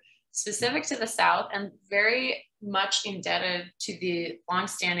are specific to the South and very much indebted to the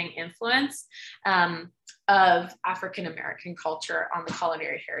longstanding influence of African-American culture on the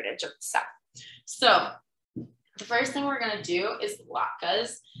culinary heritage of the South. So the first thing we're going to do is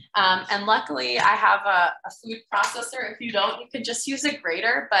latkes. And luckily I have a food processor. If you don't, you can just use a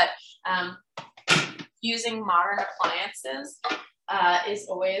grater, but using modern appliances is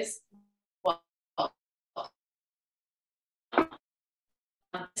always well.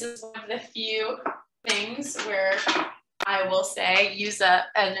 This is one of the few things where I will say use a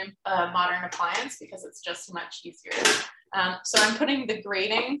modern appliance because it's just much easier. So I'm putting the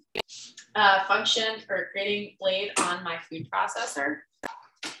grating function or grating blade on my food processor.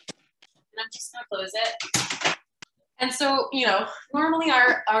 And I'm just gonna close it. And so, you know, normally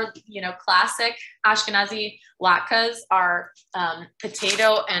our you know, classic Ashkenazi latkes are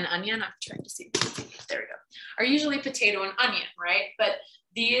potato and onion. I'm trying to see, there we go. Are usually potato and onion, right? But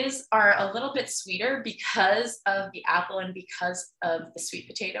these are a little bit sweeter because of the apple and because of the sweet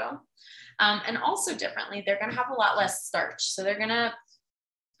potato. And also differently, they're gonna have a lot less starch. So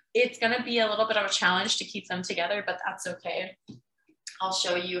it's gonna be a little bit of a challenge to keep them together, but that's okay. I'll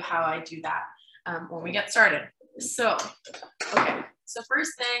show you how I do that when we get started. So, okay, so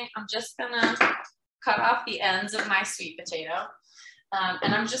first thing, I'm just gonna cut off the ends of my sweet potato.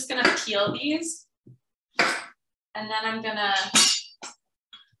 And I'm just gonna peel these. And then I'm gonna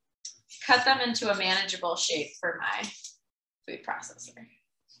cut them into a manageable shape for my food processor.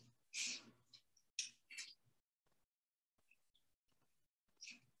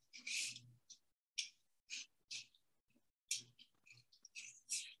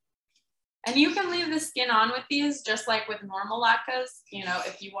 And you can leave the skin on with these, just like with normal latkes, you know,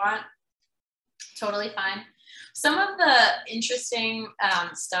 if you want, totally fine. Some of the interesting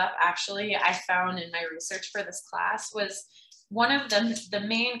stuff actually I found in my research for this class was one of the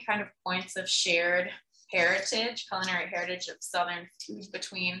main kind of points of shared heritage, culinary heritage of Southern food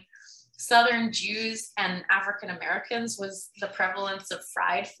between Southern Jews and African Americans was the prevalence of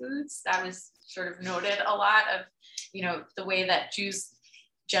fried foods. That was sort of noted a lot of, you know, the way that Jews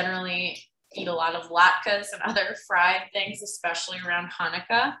generally eat a lot of latkes and other fried things, especially around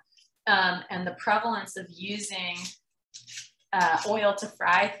Hanukkah, and the prevalence of using oil to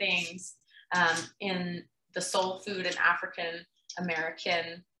fry things in the soul food and African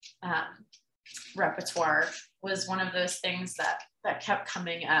American repertoire was one of those things that kept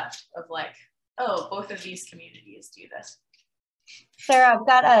coming up of like, oh, both of these communities do this. Sarah, I've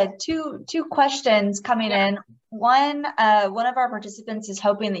got two questions coming in. One of our participants is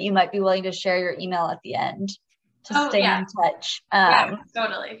hoping that you might be willing to share your email at the end to stay in touch. Yeah,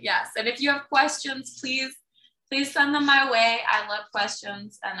 totally. Yes. And if you have questions, please send them my way. I love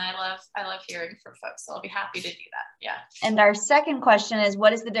questions and I love hearing from folks. So I'll be happy to do that. Yeah. And our second question is,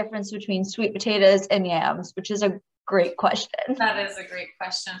 what is the difference between sweet potatoes and yams? Which is a great question. That is a great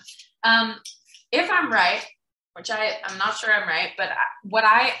question. If I'm right, which I'm not sure I'm right, but what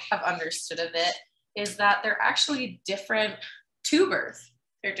I have understood of it is that they're actually different tubers.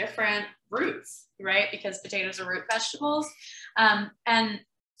 They're different roots, right? Because potatoes are root vegetables. And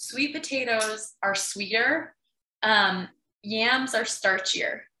sweet potatoes are sweeter. yams are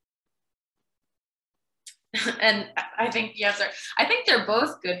starchier. And I think yams are, I think they're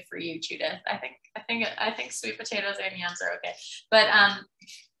both good for you, Judith. I think sweet potatoes and yams are okay. But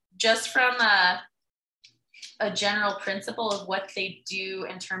just from a general principle of what they do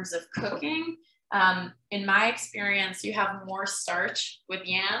in terms of cooking, in my experience, you have more starch with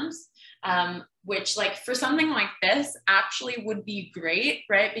yams, which like for something like this actually would be great,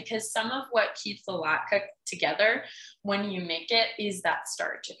 right? Because some of what keeps the latke together when you make it is that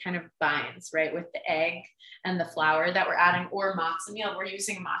starch. It kind of binds, right, with the egg and the flour that we're adding, or matzah meal. We're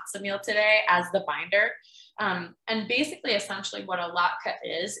using matzah meal today as the binder. And basically, essentially what a latke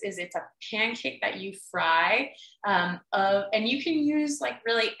is it's a pancake that you fry, and you can use like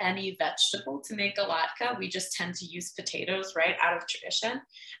really any vegetable to make a latke. We just tend to use potatoes, right, out of tradition.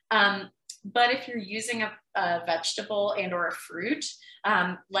 But if you're using a vegetable and or a fruit,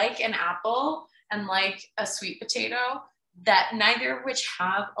 like an apple and like a sweet potato, that neither of which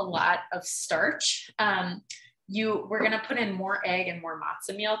have a lot of starch, we're going to put in more egg and more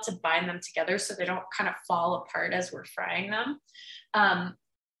matzah meal to bind them together so they don't kind of fall apart as we're frying them.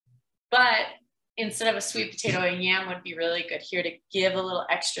 But instead of a sweet potato, a yam would be really good here to give a little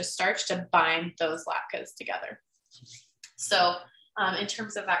extra starch to bind those latkes together. So in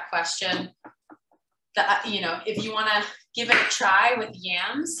terms of that question, if you want to give it a try with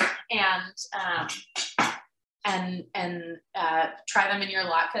yams and try them in your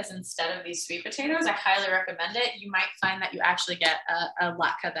latkes instead of these sweet potatoes, I highly recommend it. You might find that you actually get a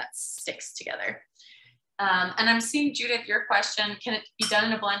latke that sticks together. And I'm seeing, Judith, your question, can it be done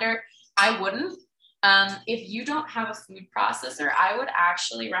in a blender? I wouldn't. If you don't have a food processor, I would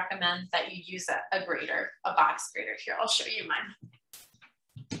actually recommend that you use a grater, a box grater. Here, I'll show you mine.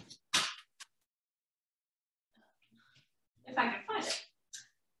 If I can find it.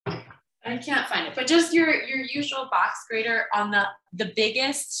 I can't find it, but just your usual box grater on the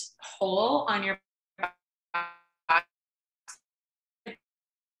biggest hole on your box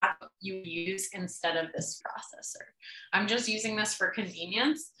you use instead of this processor. I'm just using this for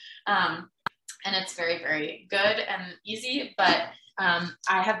convenience, and it's very, very good and easy, but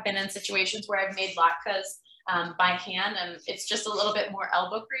I have been in situations where I've made latkes by hand, and it's just a little bit more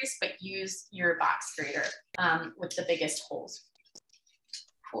elbow grease, but use your box grater with the biggest holes.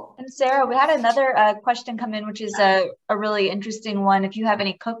 Cool. And Sarah, we had another question come in, which is a really interesting one. If you have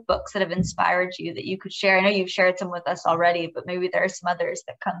any cookbooks that have inspired you that you could share. I know you've shared some with us already, but maybe there are some others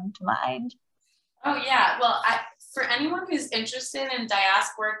that come to mind. Oh yeah, well, for anyone who's interested in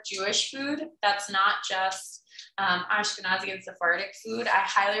diasporic Jewish food, that's not just Ashkenazi and Sephardic food, I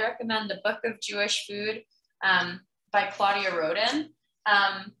highly recommend the Book of Jewish Food by Claudia Roden.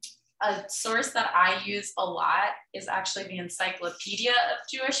 A source that I use a lot is actually the Encyclopedia of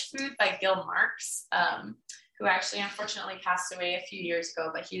Jewish Food by Gil Marks, who actually unfortunately passed away a few years ago,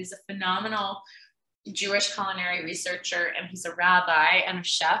 but he's a phenomenal Jewish culinary researcher, and he's a rabbi and a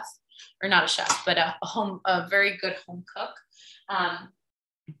chef, or not a chef, but a very good home cook.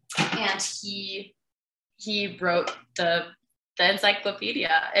 And he wrote the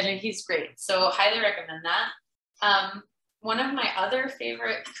encyclopedia, and he's great. So highly recommend that. One of my other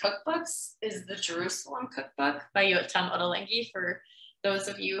favorite cookbooks is the Jerusalem Cookbook by Yotam Ottolenghi, for those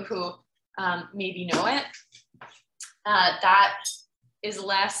of you who maybe know it. That is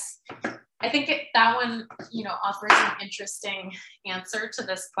less, I think that one, offers an interesting answer to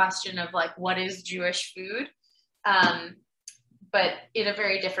this question of like, what is Jewish food? But in a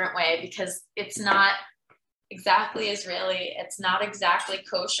very different way, because it's not exactly Israeli, it's not exactly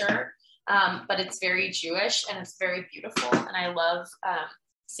kosher, but it's very Jewish and it's very beautiful. And I love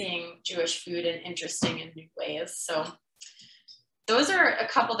seeing Jewish food in interesting and new ways. So those are a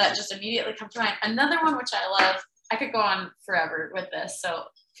couple that just immediately come to mind. Another one, which I love, I could go on forever with this, so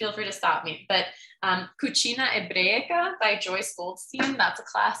feel free to stop me, but Cucina Ebraica by Joyce Goldstein, that's a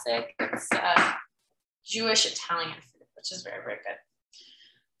classic. It's Jewish Italian food, which is very, very good.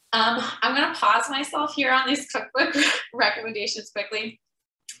 I'm gonna pause myself here on these cookbook recommendations quickly,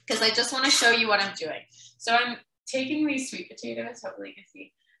 because I just want to show you what I'm doing. So I'm taking these sweet potatoes, hopefully you can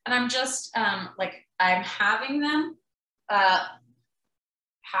see, and I'm just I'm having them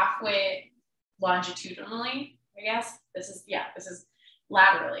halfway longitudinally, I guess. This is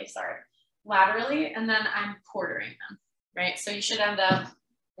laterally, and then I'm quartering them, right? So you should end up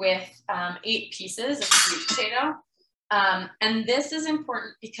with 8 pieces of sweet potato. And this is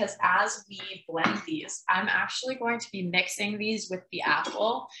important because as we blend these, I'm actually going to be mixing these with the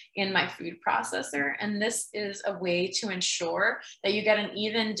apple in my food processor. And this is a way to ensure that you get an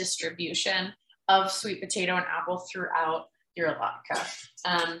even distribution of sweet potato and apple throughout your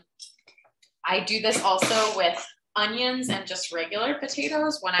latke. I do this also with onions and just regular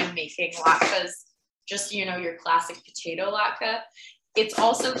potatoes when I'm making latkes, just, you know, your classic potato latke. It's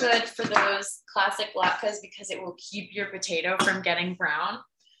also good for those classic latkes because it will keep your potato from getting brown.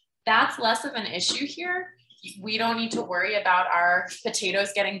 That's less of an issue here. We don't need to worry about our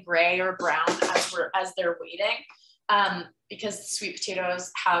potatoes getting gray or brown as they're waiting, because sweet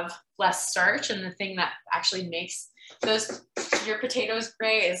potatoes have less starch, and the thing that actually makes your potatoes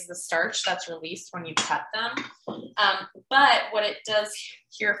gray is the starch that's released when you cut them. But what it does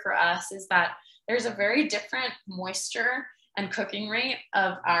here for us is that there's a very different moisture and cooking rate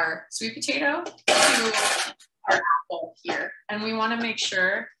of our sweet potato to our apple here. And we want to make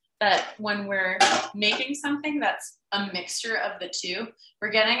sure that when we're making something that's a mixture of the two, we're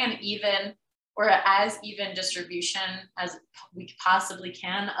getting an even or as even distribution as we possibly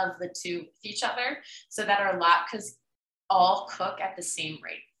can of the two with each other, so that our latkes all cook at the same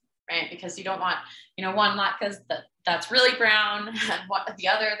rate, right? Because you don't want, you know, one latke that's really brown and the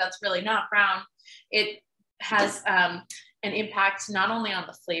other that's really not brown. It has an impact not only on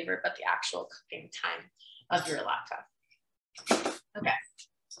the flavor, but the actual cooking time of your latke. Okay.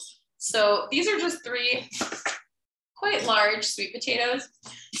 So these are just 3 quite large sweet potatoes.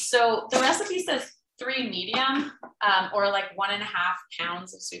 So the recipe says 3 medium, or like 1.5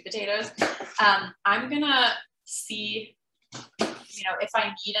 pounds of sweet potatoes. I'm gonna see, you know, if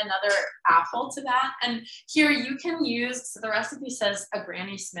I need another apple to that. And here you can use, so the recipe says a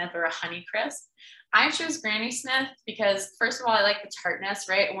Granny Smith or a Honey Crisp. I chose Granny Smith because, first of all, I like the tartness,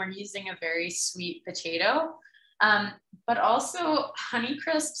 right? And we're using a very sweet potato. But also Honey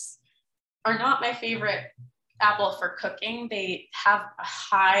Crisps are not my favorite apple for cooking. They have a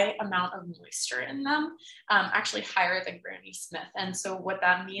high amount of moisture in them, actually higher than Granny Smith. And so what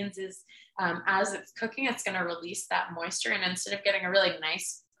that means is as it's cooking, it's going to release that moisture. And instead of getting a really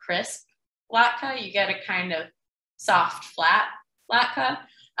nice crisp latke, you get a kind of soft, flat latke,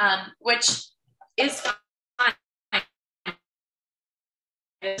 which is fine.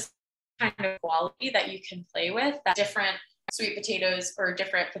 It's kind of quality that you can play with that different sweet potatoes or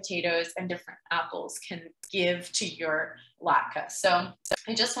different potatoes and different apples can give to your latke. So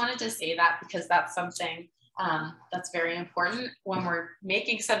I just wanted to say that because that's something that's very important when we're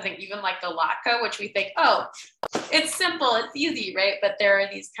making something even like the latke, which we think, oh, it's simple, it's easy, right? But there are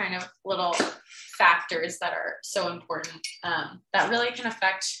these kind of little factors that are so important that really can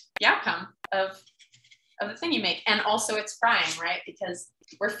affect the outcome of the thing you make. And also it's frying, right? Because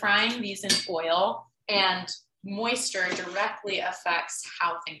we're frying these in oil, and moisture directly affects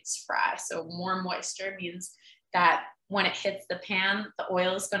how things fry. So more moisture means that when it hits the pan, the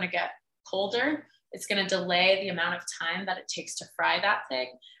oil is going to get colder. It's going to delay the amount of time that it takes to fry that thing.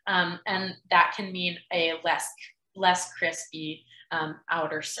 And that can mean a less crispy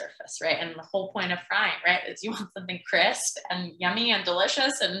outer surface, right? And the whole point of frying, right, is you want something crisp and yummy and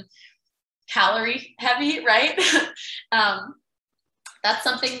delicious and calorie heavy, right? That's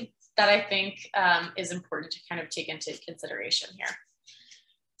something that I think is important to kind of take into consideration here.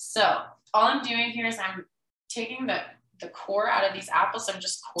 So all I'm doing here is I'm taking the core out of these apples. I'm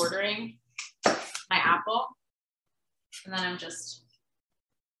just quartering my apple, and then I'm just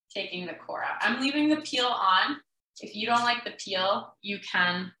taking the core out. I'm leaving the peel on. If you don't like the peel, you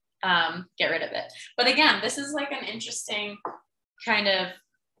can get rid of it. But again, this is like an interesting kind of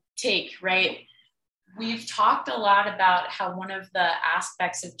take, right? We've talked a lot about how one of the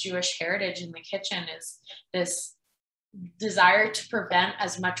aspects of Jewish heritage in the kitchen is this desire to prevent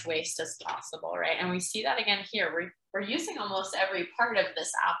as much waste as possible, right? And we see that again here. We're using almost every part of this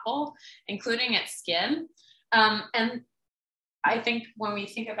apple, including its skin. And I think when we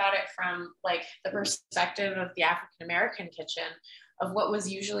think about it from like the perspective of the African-American kitchen, of what was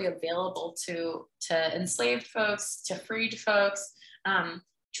usually available to enslaved folks, to freed folks,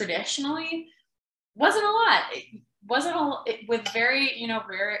 traditionally, wasn't a lot. It wasn't all, with very, you know,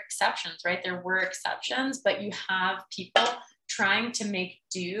 rare exceptions, right? There were exceptions, but you have people trying to make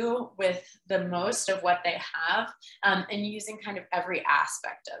do with the most of what they have, and using kind of every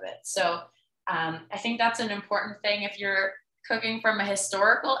aspect of it. So I think that's an important thing. If you're cooking from a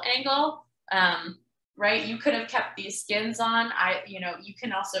historical angle, right, you could have kept these skins on. You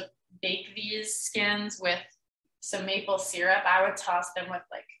can also bake these skins with some maple syrup. I would toss them with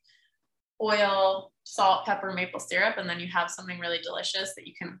like oil, salt, pepper, maple syrup, and then you have something really delicious that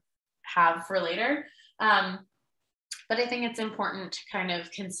you can have for later. But I think it's important to kind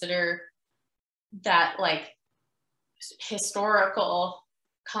of consider that like historical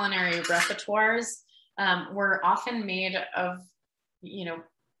culinary repertoires were often made of, you know,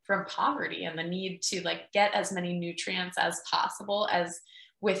 from poverty and the need to like get as many nutrients as possible as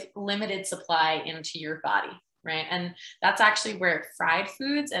with limited supply into your body, right? And that's actually where fried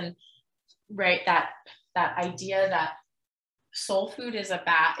foods and right, that idea that soul food is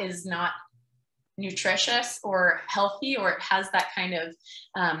not nutritious or healthy, or it has that kind of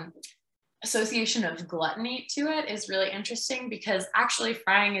association of gluttony to it is really interesting, because actually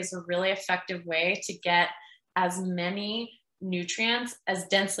frying is a really effective way to get as many nutrients as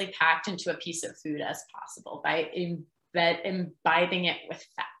densely packed into a piece of food as possible by imbibing it with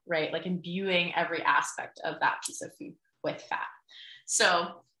fat, right? Like imbuing every aspect of that piece of food with fat.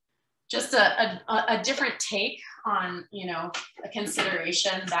 So just a different take on, you know, a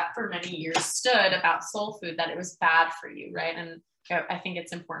consideration that for many years stood about soul food, that it was bad for you, right? And I think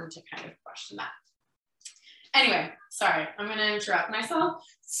it's important to kind of question that. Anyway, sorry, I'm going to interrupt myself.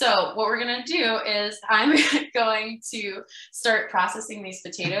 So what we're going to do is I'm going to start processing these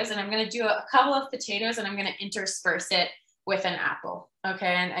potatoes, and I'm going to do a couple of potatoes, and I'm going to intersperse it with an apple. Okay.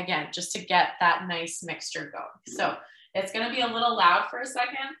 And again, just to get that nice mixture going. So it's going to be a little loud for a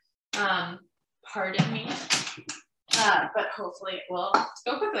second. Pardon me, but hopefully it will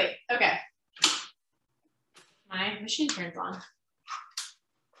go quickly. Okay. My machine turns on.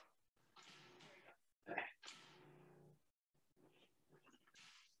 Okay.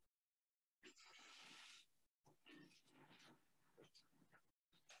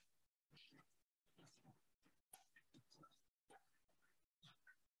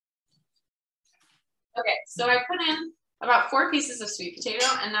 Okay, so I put in about 4 pieces of sweet potato,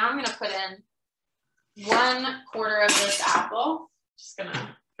 and now I'm going to put in 1/4 of this apple. Just going to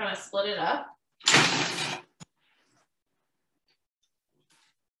kind of split it up.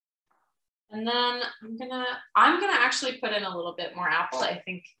 And then I'm gonna actually put in a little bit more apple. I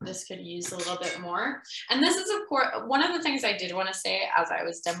think this could use a little bit more. And this is, of course, one of the things I did want to say as I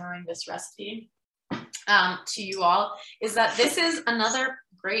was demoing this recipe to you all, is that this is another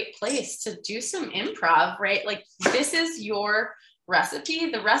great place to do some improv, right? Like, this is your recipe.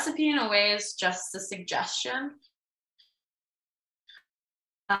 The recipe in a way is just a suggestion.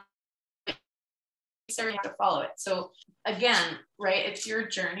 So you have to follow it. So again, right, it's your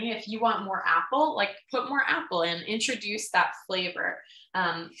journey. If you want more apple, like, put more apple in, introduce that flavor.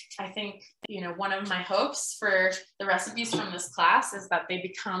 I think, you know, one of my hopes for the recipes from this class is that they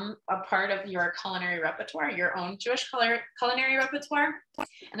become a part of your culinary repertoire, your own Jewish culinary repertoire.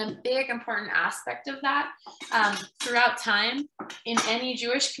 And a big important aspect of that throughout time in any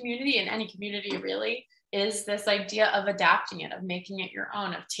Jewish community, in any community really, is this idea of adapting it, of making it your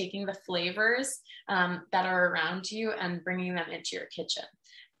own, of taking the flavors that are around you and bringing them into your kitchen.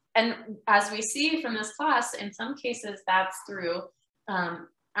 And as we see from this class, in some cases that's through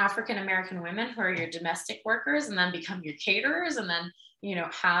African-American women who are your domestic workers and then become your caterers, and then, you know,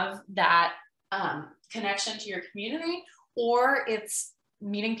 have that connection to your community, or it's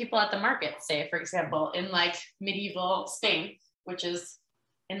meeting people at the market, say, for example, in like medieval Spain, which is,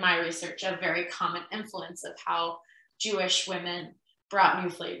 in my research, a very common influence of how Jewish women brought new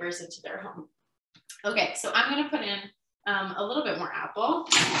flavors into their home. Okay, so I'm going to put in a little bit more apple.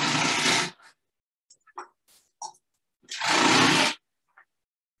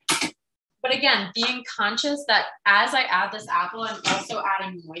 But again, being conscious that as I add this apple, I'm also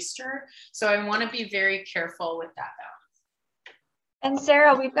adding moisture. So I want to be very careful with that balance. And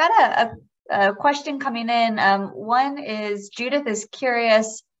Sarah, we've got a question coming in. One is, Judith is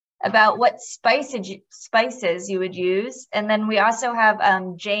curious about what spices you would use. And then we also have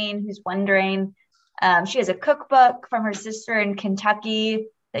Jane, who's wondering, she has a cookbook from her sister in Kentucky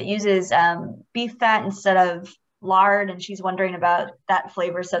that uses beef fat instead of lard, and she's wondering about that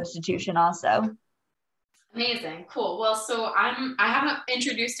flavor substitution also. Amazing, cool. Well, so I haven't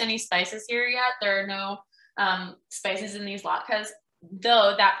introduced any spices here yet. There are no spices in these latkes.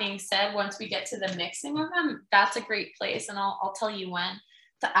 Though that being said, once we get to the mixing of them, that's a great place, and I'll tell you when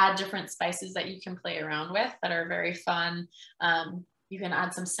to add different spices that you can play around with that are very fun. You can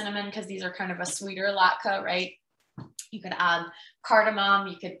add some cinnamon because these are kind of a sweeter latke, right? You could add cardamom,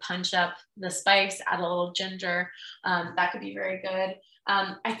 you could punch up the spice, add a little ginger. That could be very good.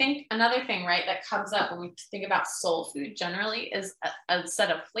 I think another thing, right, that comes up when we think about soul food generally is a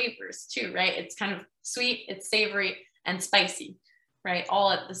set of flavors too, right? It's kind of sweet, it's savory, and spicy, right?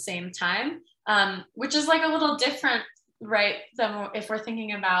 All at the same time, which is like a little different, right, than if we're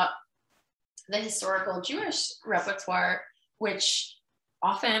thinking about the historical Jewish repertoire, which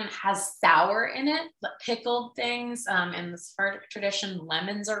often has sour in it, but pickled things. In the Sephardic tradition,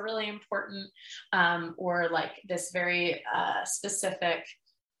 lemons are really important, or like this very specific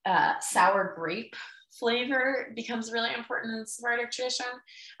sour grape flavor becomes really important in the Sephardic tradition.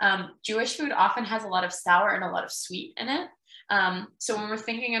 Jewish food often has a lot of sour and a lot of sweet in it. So when we're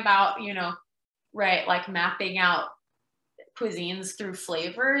thinking about, you know, right, like mapping out cuisines through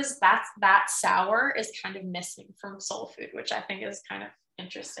flavors, that sour is kind of missing from soul food, which I think is kind of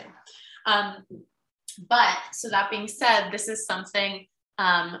interesting. But so that being said, this is something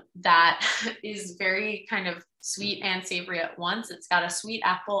that is very kind of sweet and savory at once. It's got a sweet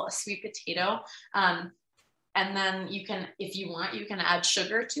apple, a sweet potato, and then you can, if you want, you can add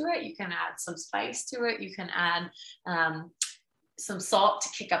sugar to it. You can add some spice to it. You can add some salt to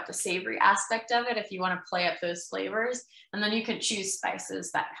kick up the savory aspect of it if you want to play up those flavors. And then you can choose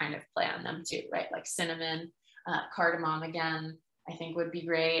spices that kind of play on them too, right? Like cinnamon, cardamom again, I think would be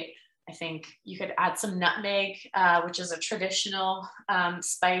great. I think you could add some nutmeg, which is a traditional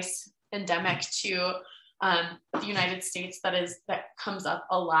spice endemic to the United States that comes up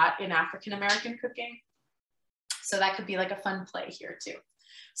a lot in African American cooking. So that could be like a fun play here too.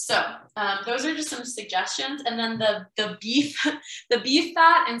 So those are just some suggestions. And then the beef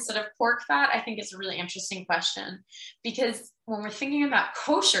fat instead of pork fat, I think is a really interesting question, because when we're thinking about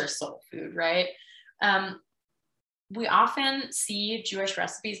kosher soul food, right? We often see Jewish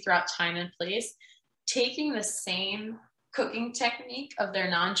recipes throughout time and place taking the same cooking technique of their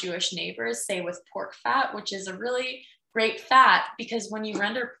non-Jewish neighbors, say with pork fat, which is a really great fat, because when you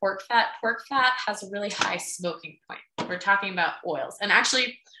render pork fat has a really high smoking point. We're talking about oils. And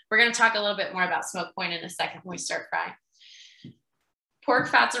actually, we're going to talk a little bit more about smoke point in a second when we start frying. Pork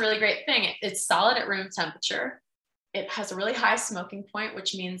fat's a really great thing. It's solid at room temperature. It has a really high smoking point,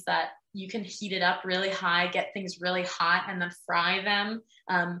 which means that you can heat it up really high, get things really hot, and then fry them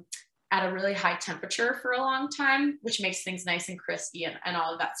at a really high temperature for a long time, which makes things nice and crispy and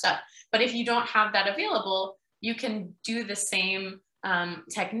all of that stuff. But if you don't have that available, you can do the same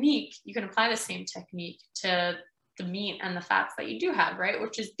technique. You can apply the same technique to the meat and the fats that you do have, right?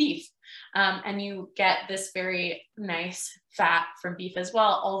 Which is beef. And you get this very nice fat from beef as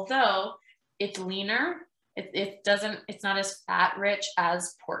well, although it's leaner. It's not as fat rich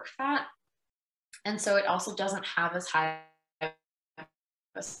as pork fat. And so it also doesn't have as high.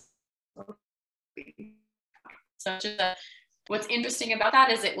 So what's interesting about that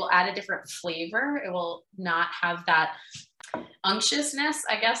is it will add a different flavor. It will not have that unctuousness,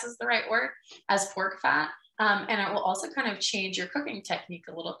 I guess is the right word, as pork fat. And it will also kind of change your cooking technique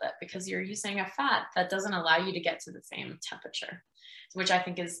a little bit, because you're using a fat that doesn't allow you to get to the same temperature, which I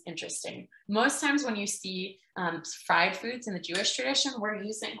think is interesting. Most times when you see fried foods in the Jewish tradition, we're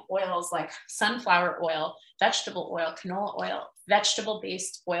using oils like sunflower oil, vegetable oil, canola oil,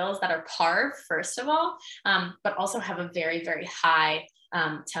 vegetable-based oils that are parve, first of all, but also have a very, very high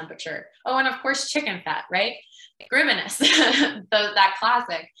temperature. Oh, and of course, chicken fat, right? Griminous, that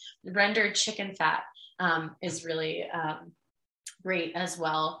classic rendered chicken fat is really great as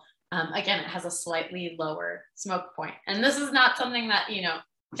well. Again, it has a slightly lower smoke point. And this is not something that,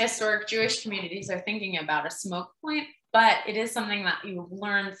 historic Jewish communities are thinking about, a smoke point, but it is something that you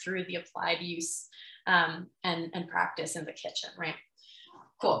learn through the applied use and practice in the kitchen, right?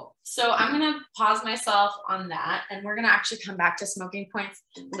 Cool. So I'm going to pause myself on that, and we're going to actually come back to smoking points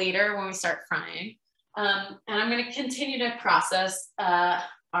later when we start frying. And I'm going to continue to process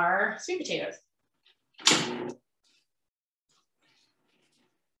our sweet potatoes.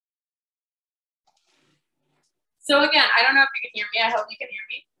 So again, I don't know if you can hear me. I hope you can hear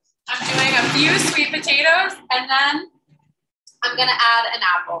me. I'm doing a few sweet potatoes, and then I'm going to add an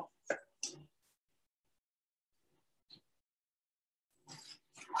apple.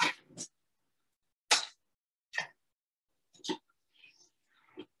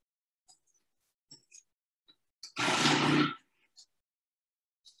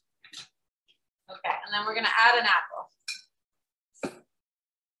 Okay, and then we're going to add an apple.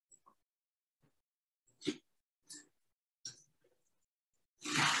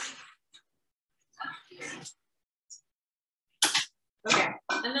 Okay,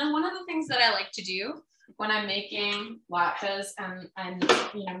 and then one of the things that I like to do when I'm making latkes and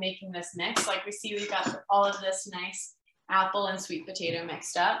making this mix, like we see we've got all of this nice apple and sweet potato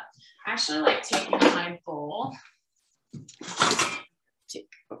mixed up. I actually like taking my bowl, take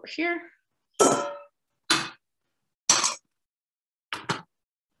over here.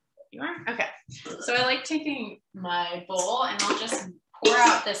 You are? Okay. So I like taking my bowl, and I'll just pour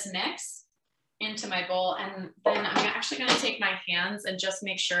out this mix into my bowl, and then I'm actually going to take my hands and just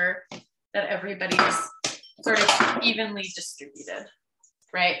make sure that everybody's sort of evenly distributed,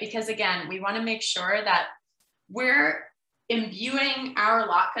 right? Because again, we want to make sure that we're imbuing our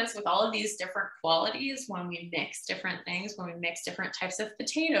latkes with all of these different qualities when we mix different things, when we mix different types of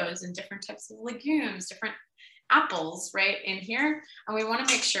potatoes and different types of legumes, different apples, right, in here. And we want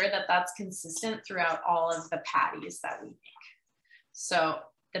to make sure that that's consistent throughout all of the patties that we make. So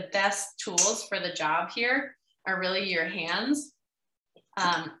the best tools for the job here are really your hands,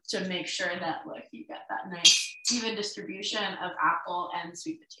 to make sure that, look, you get that nice even distribution of apple and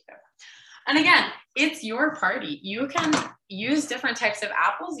sweet potato. And again, it's your party. You can use different types of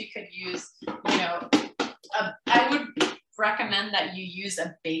apples. You could use, you know, I would recommend that you use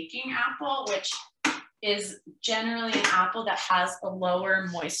a baking apple, which is generally an apple that has a lower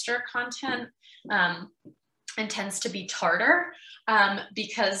moisture content and tends to be tartar,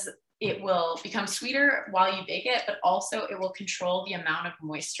 because it will become sweeter while you bake it, but also it will control the amount of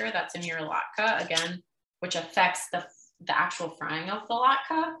moisture that's in your latke, again, which affects the actual frying of the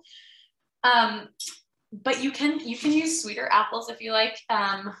latke. But you can use sweeter apples if you like.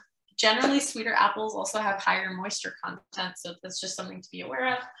 Generally, sweeter apples also have higher moisture content, so that's just something to be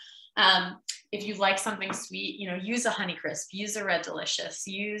aware of. If you like something sweet, you know, use a Honeycrisp, use a Red Delicious,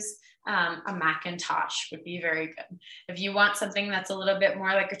 use a Macintosh would be very good. If you want something that's a little bit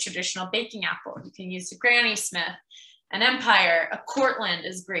more like a traditional baking apple, you can use a Granny Smith, an Empire, a Cortland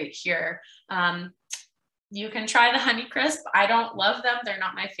is great here. You can try the Honeycrisp. I don't love them; they're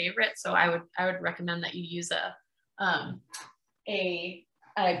not my favorite, so I would recommend that you use a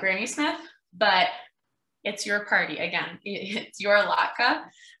Granny Smith, but it's your party. Again, it's your latke.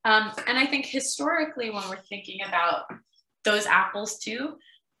 And I think historically, when we're thinking about those apples too,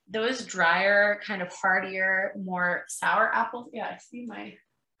 those drier, kind of hardier, more sour apples. Yeah, I see my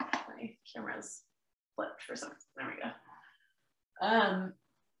camera's flipped for some reason. There we go.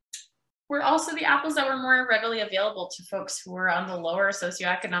 Were also the apples that were more readily available to folks who were on the lower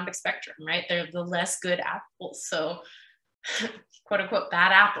socioeconomic spectrum, right? They're the less good apples. So quote unquote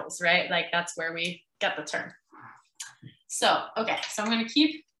bad apples, right? Like that's where we get the term. So, okay, so I'm gonna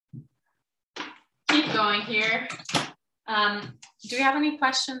keep going here. Do we have any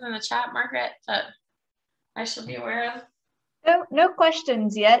questions in the chat, Margaret, that I should be aware of? No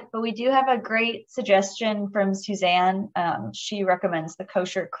questions yet, but we do have a great suggestion from Suzanne. She recommends the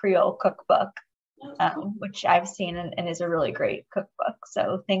Kosher Creole Cookbook, which I've seen and is a really great cookbook.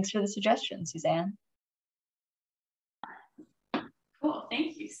 So thanks for the suggestion, Suzanne. Cool,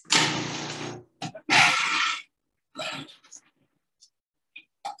 thank you.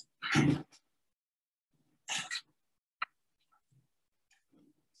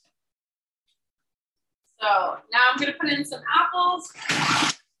 So now I'm going to put in some apples.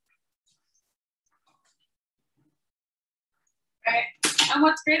 Right. And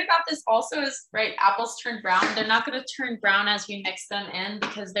what's great about this also is, right, apples turn brown. They're not going to turn brown as we mix them in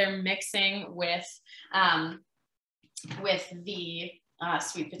because they're mixing with the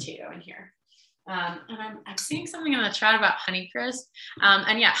sweet potato in here. And I'm seeing something in the chat about Honeycrisp.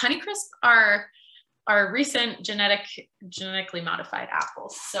 And yeah, Honeycrisp are recent genetically modified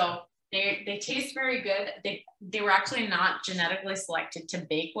apples. So they taste very good. They were actually not genetically selected to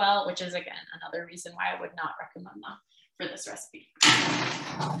bake well, which is again another reason why I would not recommend them for this recipe.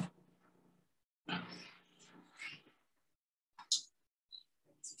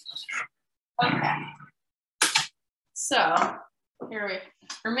 Okay. So here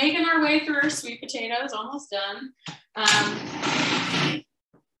we're making our way through our sweet potatoes, almost done.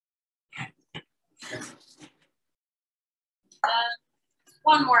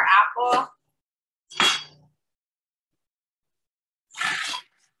 One more apple.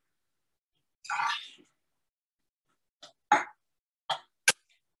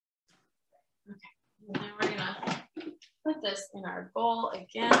 Okay, and then we're gonna put this in our bowl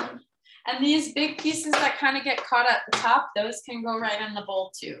again. And these big pieces that kind of get caught at the top, those can go right in the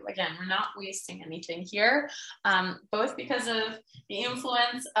bowl too. Again, we're not wasting anything here, both because of the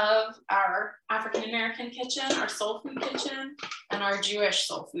influence of our African-American kitchen, our soul food kitchen, and our Jewish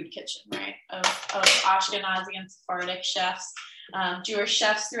soul food kitchen, right? Of Ashkenazi and Sephardic chefs, Jewish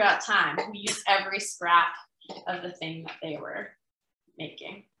chefs throughout time who used every scrap of the thing that they were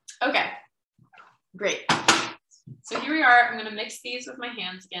making. Okay, great. So here we are. I'm going to mix these with my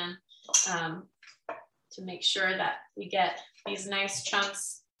hands again. To make sure that we get these nice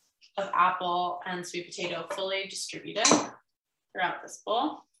chunks of apple and sweet potato fully distributed throughout this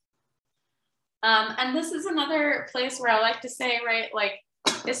bowl. And this is another place where I like to say, right, like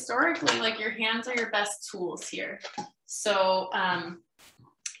historically, like your hands are your best tools here. So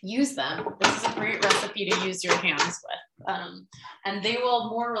use them. This is a great recipe to use your hands with. And they will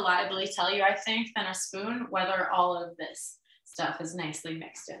more reliably tell you, I think, than a spoon, whether all of this stuff is nicely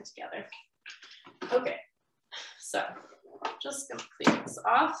mixed in together. Okay, so just gonna clear this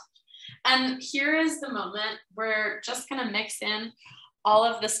off. And here is the moment we're just gonna mix in all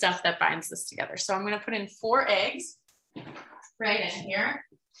of the stuff that binds this together. So I'm gonna put in 4 eggs right in here.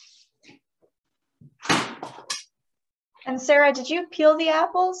 And Sara, did you peel the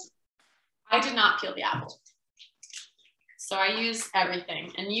apples? I did not peel the apples. So I use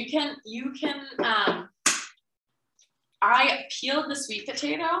everything, and you can, I peeled the sweet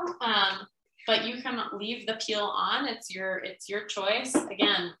potato, but you can leave the peel on. It's your choice.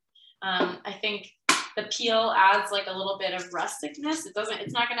 Again, I think the peel adds like a little bit of rusticness.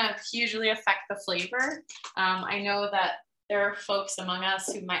 It's not gonna hugely affect the flavor. I know that there are folks among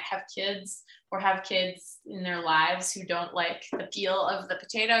us who might have kids or have kids in their lives who don't like the peel of the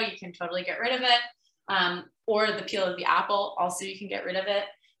potato. You can totally get rid of it. Or the peel of the apple, also you can get rid of it.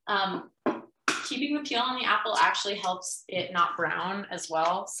 Keeping the peel on the apple actually helps it not brown as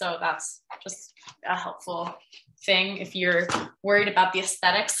well. So that's just a helpful thing. If you're worried about the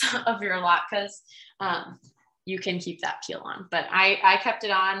aesthetics of your latkes, you can keep that peel on. But I kept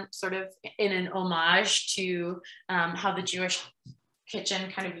it on sort of in an homage to how the Jewish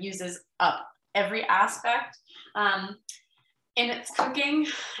kitchen kind of uses up every aspect in its cooking.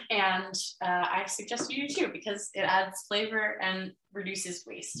 And I suggest you do too, because it adds flavor and reduces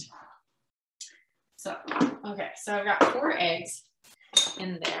waste. So, okay, so I've got 4 eggs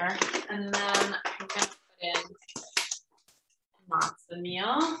in there, and then I'm gonna put in matzo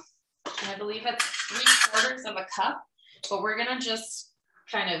meal. And I believe it's 3/4 of a cup, but we're gonna just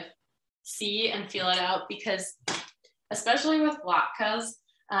kind of see and feel it out, because especially with latkes,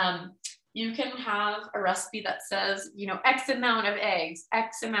 you can have a recipe that says, you know, X amount of eggs,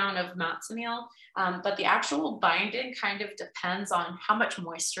 X amount of matzo meal, but the actual binding kind of depends on how much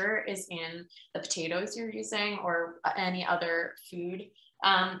moisture is in the potatoes you're using, or any other food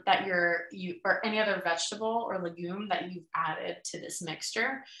that or any other vegetable or legume that you've added to this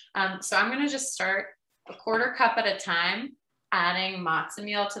mixture. So I'm gonna just start a 1/4 cup at a time, adding matzo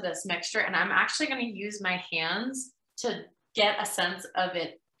meal to this mixture, and I'm actually gonna use my hands to get a sense of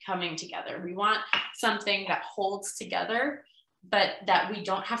it coming together. We want something that holds together, but that we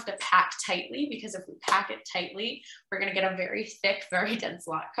don't have to pack tightly, because if we pack it tightly, we're going to get a very thick, very dense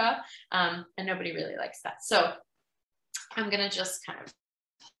latke, and nobody really likes that. So I'm going to just kind of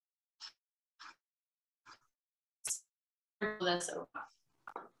sprinkle this over.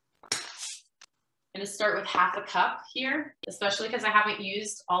 I'm going to start with 1/2 cup here, especially because I haven't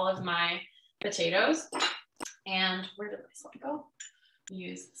used all of my potatoes. And where did my salt go?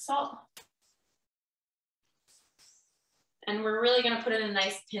 Use salt. And we're really going to put in a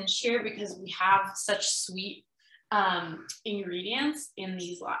nice pinch here, because we have such sweet ingredients in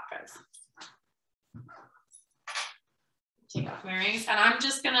these latkes. Take off my rings, and I'm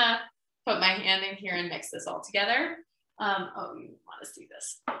just going to put my hand in here and mix this all together. Oh, you want to see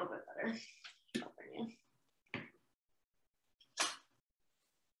this a little bit better. I'll bring you.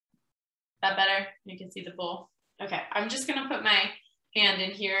 That better? You can see the bowl. Okay, I'm just going to put my hand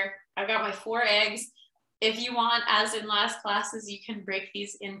in here. I've got my 4 eggs. If you want, as in last classes, you can break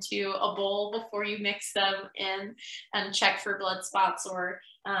these into a bowl before you mix them in and check for blood spots, or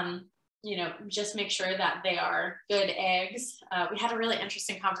you know, just make sure that they are good eggs. We had a really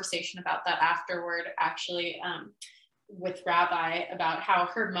interesting conversation about that afterward, actually, with Rabbi, about how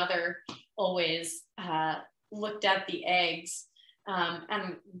her mother always looked at the eggs,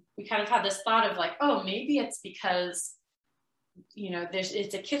 and we kind of had this thought of like, oh, maybe it's because, you know,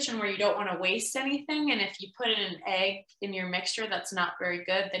 it's a kitchen where you don't want to waste anything, and if you put in an egg in your mixture that's not very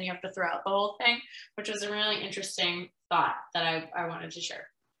good, then you have to throw out the whole thing, which was a really interesting thought that I wanted to share.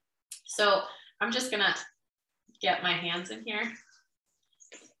 So I'm just gonna get my hands in here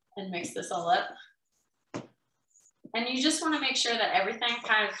and mix this all up. And you just want to make sure that everything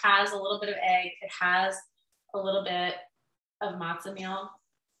kind of has a little bit of egg, it has a little bit of matzo meal.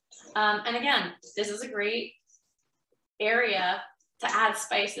 And again, this is a great area to add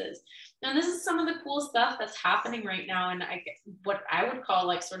spices. And this is some of the cool stuff that's happening right now, and what I would call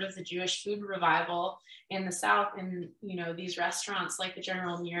like sort of the Jewish food revival in the South, in, you know, these restaurants like the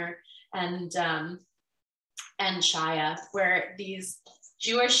General Mir and Shaya, where these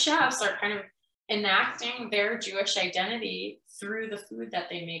Jewish chefs are kind of enacting their Jewish identity through the food that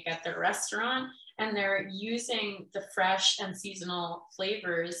they make at their restaurant, and they're using the fresh and seasonal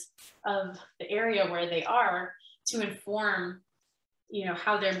flavors of the area where they are to inform, you know,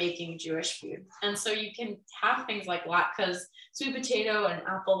 how they're making Jewish food. And so you can have things like latkes, sweet potato and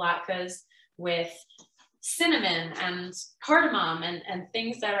apple latkes with cinnamon and cardamom and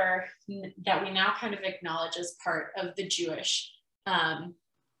things that we now kind of acknowledge as part of the Jewish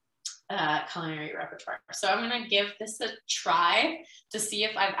culinary repertoire. So I'm going to give this a try to see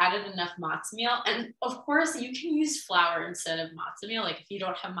if I've added enough matzo meal. And of course, you can use flour instead of matzo meal, like if you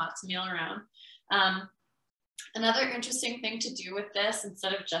don't have matzo meal around. Another interesting thing to do with this,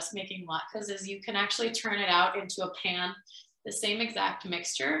 instead of just making latkes, is you can actually turn it out into a pan, the same exact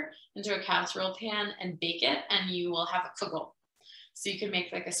mixture into a casserole pan and bake it, and you will have a kugel. So you can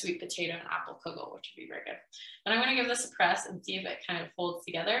make like a sweet potato and apple kugel, which would be very good. But I'm going to give this a press and see if it kind of holds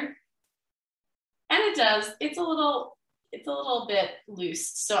together. And it does. It's a little bit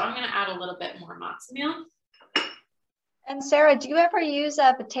loose. So I'm going to add a little bit more matzo meal. And Sara, do you ever use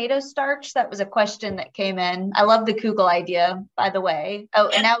potato starch? That was a question that came in. I love the kugel idea, by the way. Oh,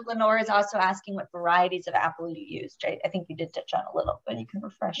 and now Lenore is also asking what varieties of apple you use. I think you did touch on a little, but you can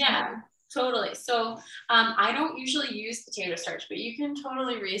refresh. Yeah, totally. So I don't usually use potato starch, but you can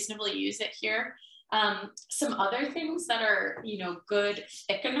totally reasonably use it here. Some other things that are, you know, good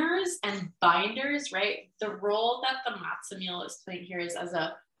thickeners and binders, right? The role that the matzo meal is playing here is as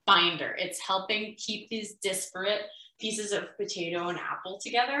a binder. It's helping keep these disparate pieces of potato and apple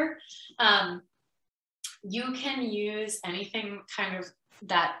together. You can use anything kind of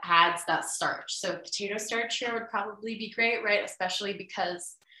that adds that starch. So potato starch here would probably be great, right? Especially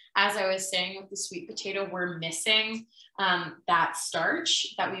because, as I was saying with the sweet potato, we're missing that starch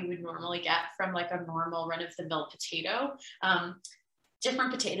that we would normally get from like a normal run-of-the-mill potato.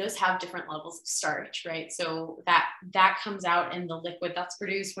 Different potatoes have different levels of starch, right? So that comes out in the liquid that's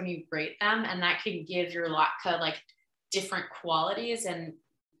produced when you grate them, and that can give your latke like different qualities and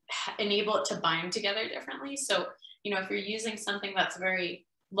enable it to bind together differently. So, you know, if you're using something that's very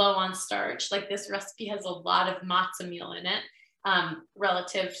low on starch, like this recipe has a lot of matzo meal in it,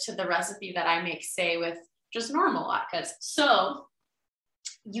 relative to the recipe that I make, say, with just normal latkes. So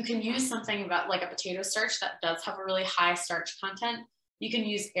you can use something about like a potato starch that does have a really high starch content. You can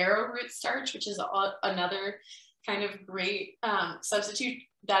use arrowroot starch, which is another kind of great substitute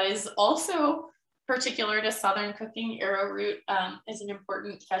that is also particular to Southern cooking. Arrowroot is an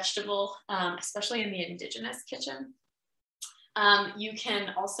important vegetable, especially in the indigenous kitchen. You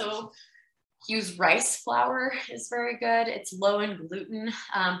can also use rice flour, is very good. It's low in gluten,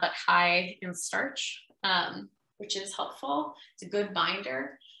 but high in starch, which is helpful. It's a good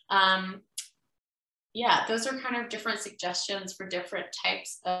binder. Yeah, those are kind of different suggestions for different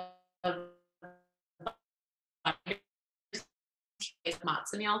types of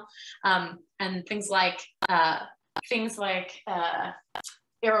matzo meal, and things like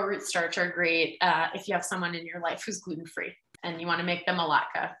arrowroot starch are great if you have someone in your life who's gluten-free and you want to make them a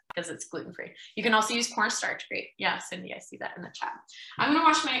latke because it's gluten-free. You can also use cornstarch. Great. Yeah, Cindy, I see that in the chat. I'm going to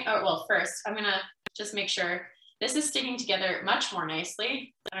wash my, well, first, I'm going to just make sure this is sticking together much more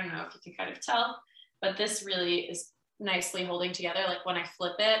nicely. I don't know if you can kind of tell, but this really is nicely holding together. Like when I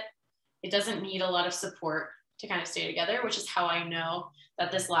flip it, it doesn't need a lot of support to kind of stay together, which is how I know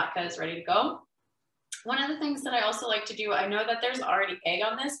that this latke is ready to go. One of the things that I also like to do, I know that there's already egg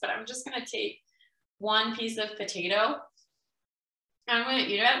on this, but I'm just going to take one piece of potato and I'm going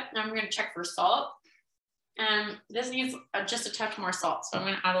to eat it, and I'm going to check for salt. And this needs just a touch more salt, so I'm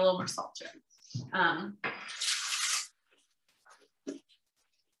going to add a little more salt to it.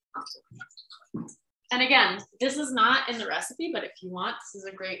 And again, this is not in the recipe, but if you want, this is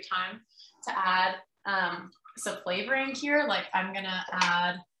a great time to add some flavoring here. Like I'm going to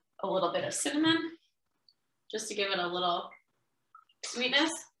add a little bit of cinnamon just to give it a little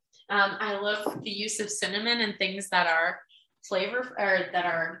sweetness. I love the use of cinnamon and things that are flavor or that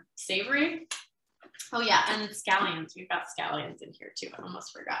are savory. Oh yeah, and scallions. We've got scallions in here too. I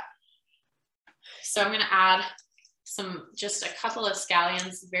almost forgot. So I'm going to add just a couple of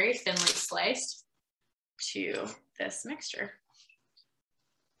scallions, very thinly sliced, to this mixture.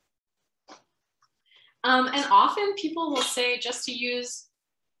 And often people will say just to use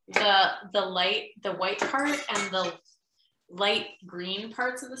the white part and the light green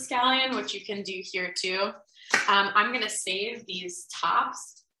parts of the scallion, which you can do here too. I'm going to save these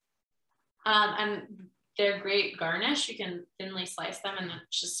tops, and they're great garnish. You can thinly slice them and then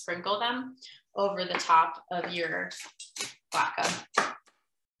just sprinkle them over the top of your latke.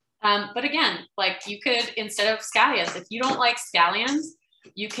 But again, like you could, instead of scallions, if you don't like scallions,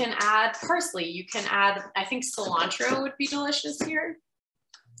 you can add parsley. You can add, I think cilantro would be delicious here.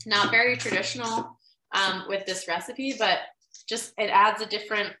 Not very traditional with this recipe, but just it adds a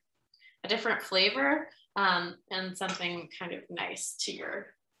different flavor and something kind of nice to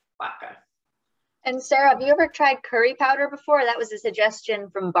your latke. And Sara, have you ever tried curry powder before? That was a suggestion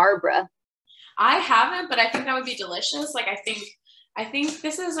from Barbara. I haven't, but I think that would be delicious. Like I think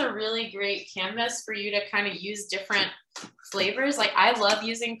this is a really great canvas for you to kind of use different flavors. Like I love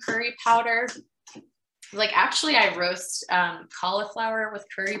using curry powder. Like actually I roast cauliflower with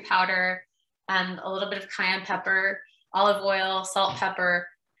curry powder and a little bit of cayenne pepper, olive oil, salt, pepper,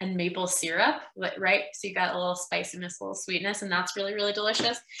 and maple syrup, right? So you got a little spiciness, a little sweetness, and that's really, really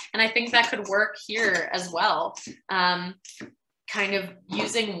delicious. And I think that could work here as well. Kind of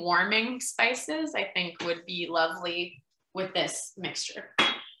using warming spices, I think would be lovely with this mixture.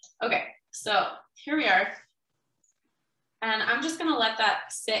 Okay, so here we are. And I'm just gonna let that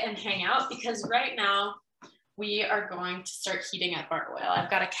sit and hang out because right now we are going to start heating up our oil. I've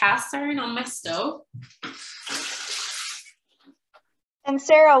got a cast iron on my stove. And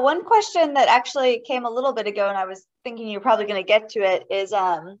Sarah, one question that actually came a little bit ago, and I was thinking you're probably going to get to it, is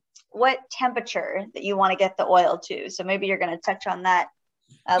what temperature that you want to get the oil to. So maybe you're going to touch on that.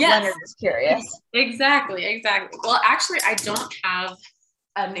 Yes. Leonard is curious. Exactly. Well, actually, I don't have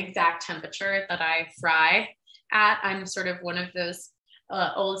an exact temperature that I fry at. I'm sort of one of those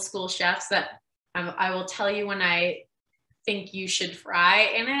old school chefs that I will tell you when I think you should fry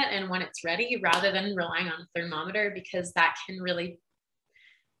in it and when it's ready, rather than relying on a thermometer, because that can really,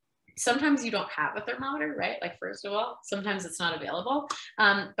 sometimes you don't have a thermometer, right? Like, first of all, sometimes it's not available.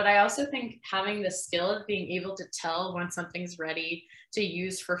 But I also think having the skill of being able to tell when something's ready to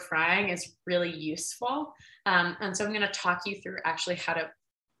use for frying is really useful. And so I'm going to talk you through actually how to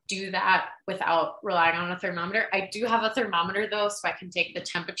do that without relying on a thermometer. I do have a thermometer though, so I can take the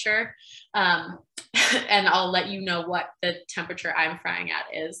temperature and I'll let you know what the temperature I'm frying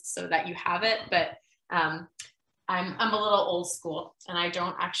at is so that you have it. But I'm a little old school and I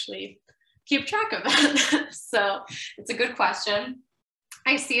don't actually keep track of that. So it's a good question.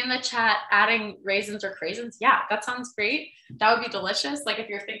 I see in the chat adding raisins or craisins. Yeah, that sounds great. That would be delicious. Like if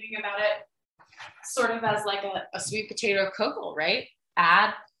you're thinking about it sort of as like a sweet potato cocoa, right?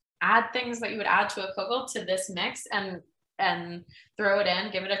 Add things that you would add to a cocoa to this mix and throw it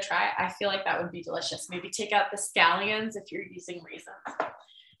in, give it a try. I feel like that would be delicious. Maybe take out the scallions if you're using raisins.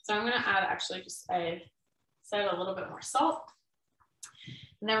 So I'm gonna add actually just, I said a little bit more salt.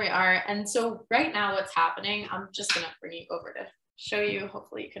 And there we are. And so right now what's happening, I'm just gonna bring you over to show you,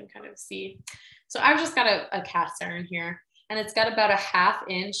 hopefully you can kind of see. So I've just got a cast iron here and it's got about a 1/2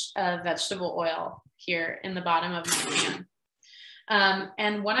 inch of vegetable oil here in the bottom of my pan.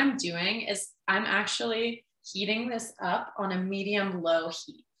 And what I'm doing is I'm actually heating this up on a medium-low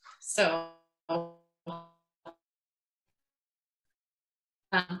heat. So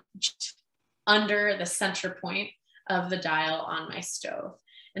under the center point of the dial on my stove.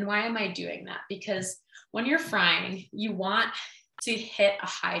 And why am I doing that? Because when you're frying, you want to hit a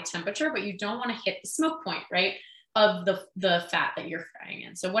high temperature, but you don't want to hit the smoke point, right, of the fat that you're frying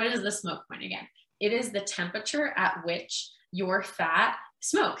in. So what is the smoke point again? It is the temperature at which your fat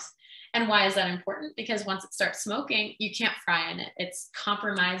smokes. And why is that important? Because once it starts smoking, you can't fry in it. It's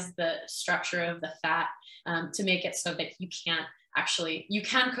compromised the structure of the fat to make it so that you can't actually, you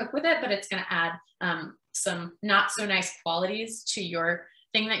can cook with it, but it's going to add some not so nice qualities to your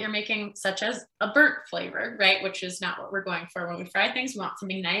thing that you're making, such as a burnt flavor, right? Which is not what we're going for when we fry things. We want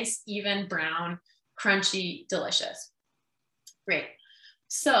something nice, even, brown, crunchy, delicious. Great.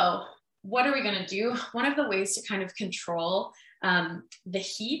 So what are we going to do? One of the ways to kind of control the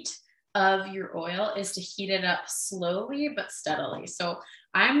heat of your oil is to heat it up slowly but steadily. So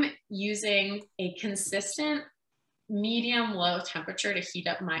I'm using a consistent medium-low temperature to heat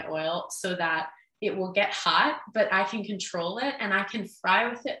up my oil so that it will get hot, but I can control it and I can fry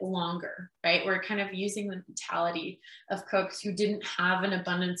with it longer, right? We're kind of using the mentality of cooks who didn't have an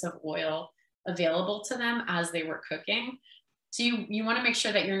abundance of oil available to them as they were cooking. So you want to make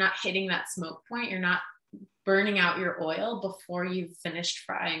sure that you're not hitting that smoke point. You're not burning out your oil before you've finished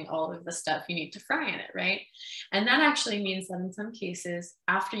frying all of the stuff you need to fry in it, right? And that actually means that in some cases,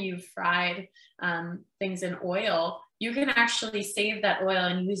 after you've fried things in oil, you can actually save that oil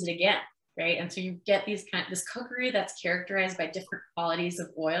and use it again, right? And so you get this cookery that's characterized by different qualities of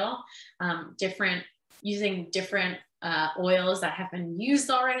oil, using different oils that have been used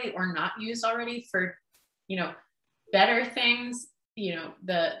already or not used already for, better things.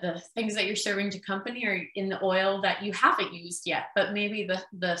 The things that you're serving to company are in the oil that you haven't used yet, but maybe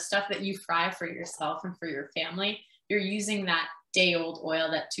the stuff that you fry for yourself and for your family, you're using that day-old oil,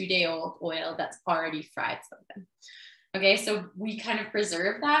 that 2-day-old oil that's already fried something. Okay, so we kind of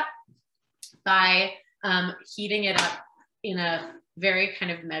preserve that by heating it up in a very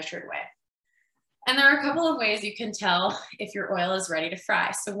kind of measured way. And there are a couple of ways you can tell if your oil is ready to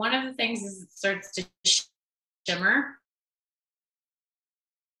fry. So one of the things is it starts to shimmer.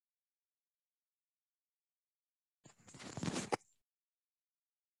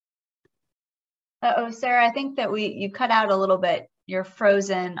 Uh-oh, Sarah, I think that you cut out a little bit. You're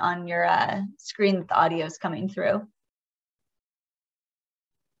frozen on your screen that the audio is coming through.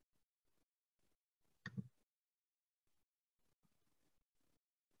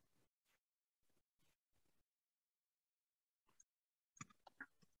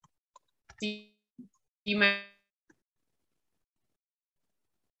 you might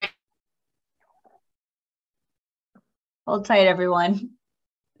Hold tight, everyone.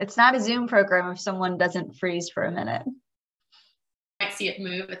 It's not a Zoom program if someone doesn't freeze for a minute. see it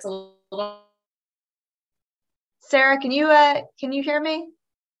move. It's a little. Sara, can you hear me?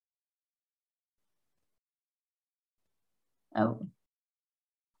 Oh.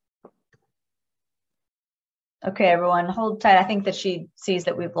 Okay, everyone, hold tight. I think that she sees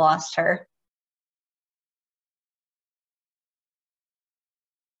that we've lost her.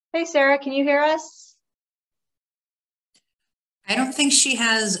 Hey, Sara, can you hear us? I don't think she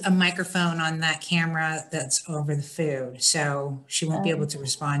has a microphone on that camera that's over the food, so she won't be able to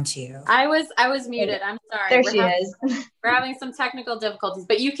respond to you. I was muted. I'm sorry. There she is. We're having some technical difficulties,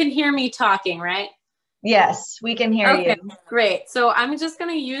 but you can hear me talking, right? Yes, we can hear you. Great. So I'm just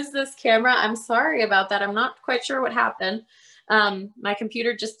going to use this camera. I'm sorry about that. I'm not quite sure what happened. My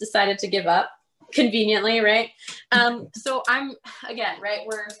computer just decided to give up conveniently, right? So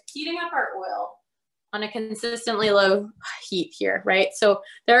we're heating up our oil on a consistently low heat here, right? So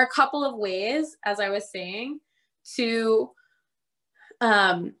there are a couple of ways, as I was saying, to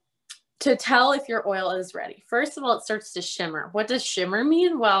tell if your oil is ready. First of all, it starts to shimmer. What does shimmer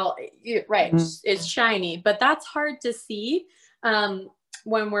mean? Well, it's shiny, but that's hard to see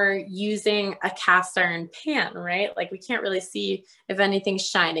when we're using a cast iron pan, right? Like we can't really see if anything's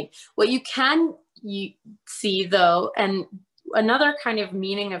shining. What you can see though, and another kind of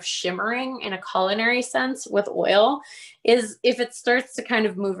meaning of shimmering in a culinary sense with oil is if it starts to kind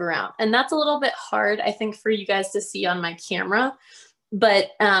of move around. And that's a little bit hard, I think, for you guys to see on my camera.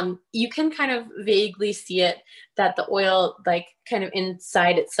 But you can kind of vaguely see it, that the oil, like kind of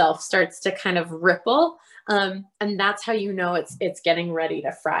inside itself, starts to kind of ripple. And that's how you know it's getting ready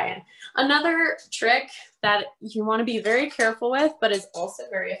to fry in. Another trick that you want to be very careful with, but is also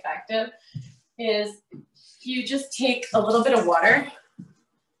very effective, is you just take a little bit of water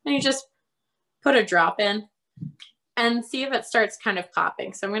and you just put a drop in and see if it starts kind of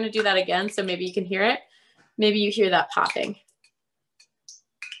popping. So I'm going to do that again, so maybe you can hear it. Maybe you hear that popping.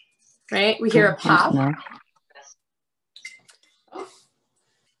 Right? We hear a pop.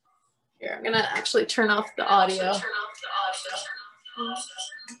 Here, I'm gonna actually turn off the audio.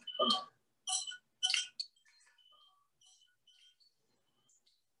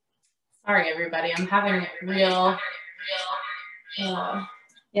 Sorry, everybody. I'm having real. Yeah,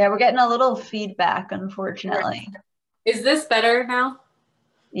 we're getting a little feedback, unfortunately. Is this better now?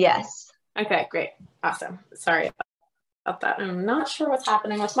 Yes. Okay, great. Awesome. Sorry about that. I'm not sure what's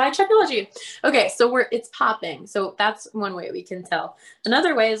happening with my technology. Okay, so it's popping. So that's one way we can tell.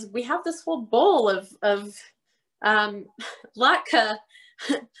 Another way is we have this whole bowl of latke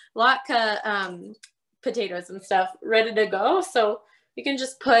potatoes and stuff ready to go. So you can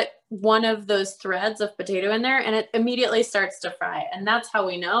just put one of those threads of potato in there and it immediately starts to fry. And that's how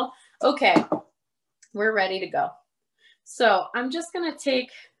we know, okay, we're ready to go. So I'm just gonna take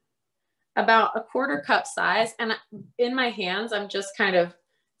about a 1/4 cup size, and in my hands, I'm just kind of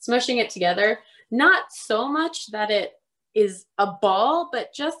smushing it together. Not so much that it is a ball,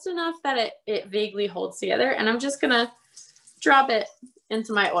 but just enough that it vaguely holds together. And I'm just gonna drop it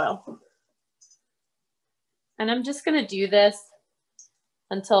into my oil. And I'm just gonna do this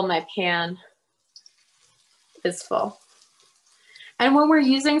until my pan is full. And when we're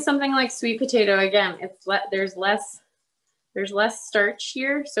using something like sweet potato, again, there's less starch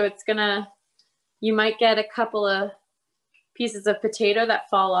here, so you might get a couple of pieces of potato that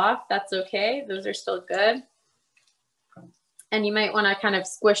fall off. That's okay, those are still good. And you might want to kind of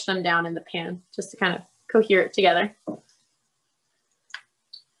squish them down in the pan just to kind of cohere it together.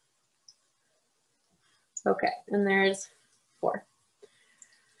 Okay, and there's 4.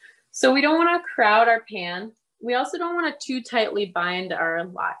 So we don't want to crowd our pan. We also don't want to too tightly bind our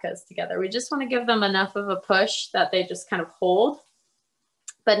latkes together. We just want to give them enough of a push that they just kind of hold,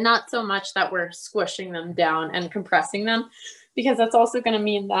 but not so much that we're squishing them down and compressing them, because that's also going to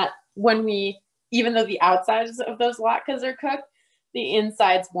mean that even though the outsides of those latkes are cooked, the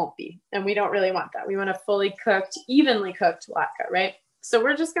insides won't be. And we don't really want that. We want a fully cooked, evenly cooked latke, right? So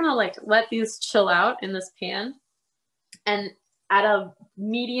we're just going to let these chill out in this pan, and at a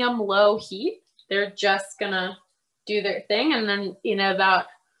medium low heat, they're just gonna do their thing. And then in about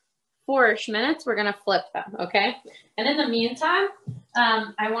 4-ish minutes, we're gonna flip them, okay? And in the meantime,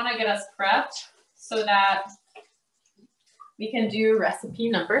 I wanna get us prepped so that we can do recipe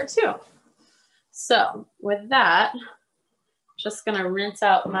number 2. So with that, just gonna rinse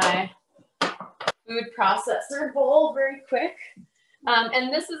out my food processor bowl very quick.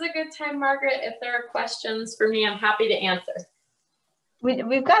 And this is a good time, Margaret, if there are questions for me, I'm happy to answer.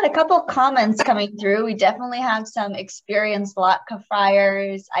 We've got a couple comments coming through. We definitely have some experienced latke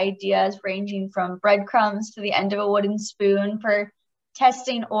fryers, ideas ranging from breadcrumbs to the end of a wooden spoon for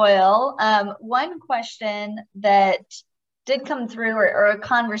testing oil. One question that did come through, or a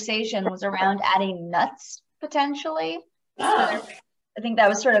conversation, was around adding nuts potentially. Oh. I think that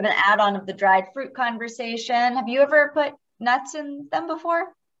was sort of an add-on of the dried fruit conversation. Have you ever put nuts in them before?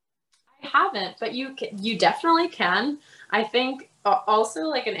 I haven't, but you definitely can. I think also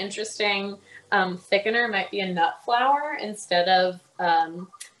like an interesting thickener might be a nut flour instead of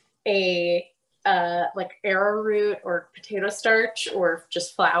a like arrowroot or potato starch or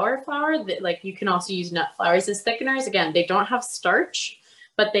just flour. That, like, you can also use nut flours as thickeners. Again, they don't have starch,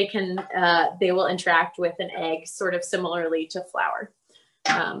 but they can they will interact with an egg sort of similarly to flour,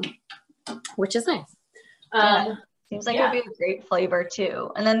 which is nice. Yeah. Seems like it would be a great flavor too.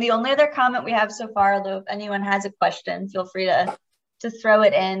 And then the only other comment we have so far, although if anyone has a question, feel free to throw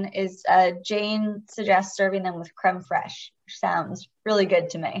it in, is Jane suggests serving them with creme fraiche, which sounds really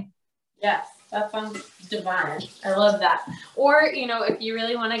good to me. Yes, that sounds divine. I love that. Or, you know, if you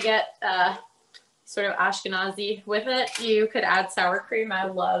really want to get sort of Ashkenazi with it, you could add sour cream. I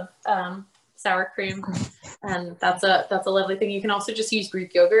love sour cream, and that's a lovely thing. You can also just use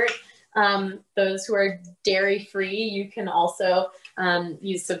Greek yogurt. Those who are dairy free, you can also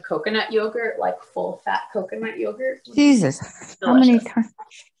use some coconut yogurt, like full fat coconut yogurt. Jesus, how many times?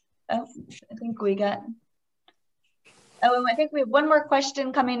 Oh, I think we got. Oh, I think we have one more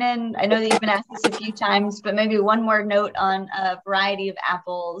question coming in. I know that you've been asked this a few times, but maybe one more note on a variety of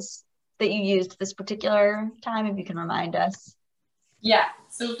apples that you used this particular time, if you can remind us. Yeah.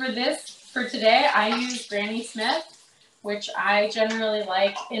 So for today, I use Granny Smith, which I generally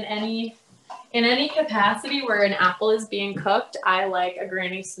like in any capacity where an apple is being cooked. I like a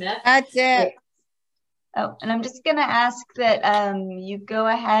Granny Smith. That's it. Oh, and I'm just gonna ask that you go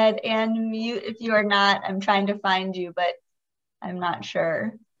ahead and mute if you are not. I'm trying to find you, but I'm not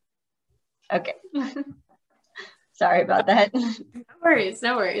sure. Okay. Sorry about that. No worries.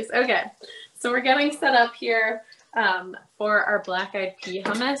 Okay. So we're getting set up here for our black-eyed pea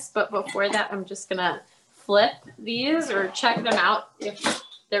hummus, but before that, I'm just gonna flip these or check them out if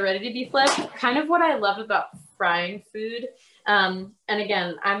they're ready to be flipped. Kind of what I love about frying food. And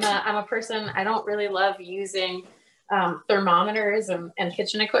again, I'm a person, I don't really love using thermometers and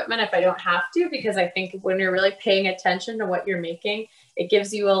kitchen equipment if I don't have to, because I think when you're really paying attention to what you're making, it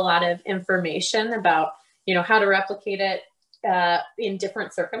gives you a lot of information about, you know, how to replicate it in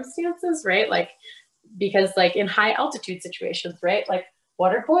different circumstances, right? Like, because like in high altitude situations, right? Like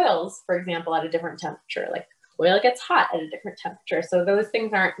water boils, for example, at a different temperature, like oil gets hot at a different temperature. So those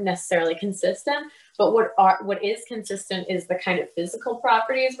things aren't necessarily consistent, but what is consistent is the kind of physical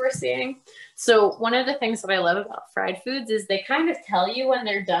properties we're seeing. So one of the things that I love about fried foods is they kind of tell you when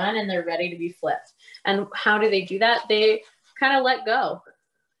they're done and they're ready to be flipped. And how do they do that? They kind of let go.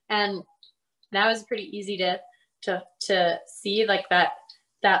 And that was pretty easy to see, like that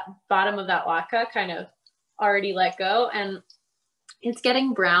bottom of that latke kind of already let go, and it's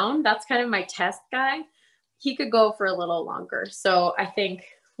getting brown. That's kind of my test guy. He could go for a little longer. So I think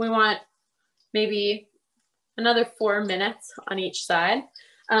we want maybe another 4 minutes on each side.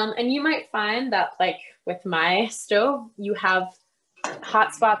 And you might find that, like with my stove, you have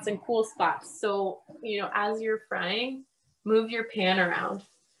hot spots and cool spots. So, you know, as you're frying, move your pan around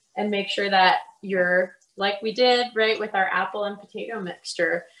and make sure that you're, like we did, right, with our apple and potato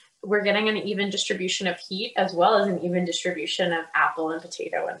mixture, we're getting an even distribution of heat as well as an even distribution of apple and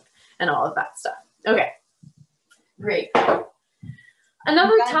potato and all of that stuff. Okay, great.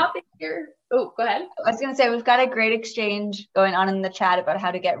 Another topic here. Oh, go ahead. I was going to say, we've got a great exchange going on in the chat about how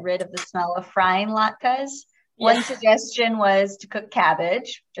to get rid of the smell of frying latkes. One suggestion was to cook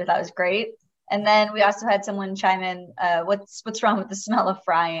cabbage, which I thought was great. And then we also had someone chime in, what's wrong with the smell of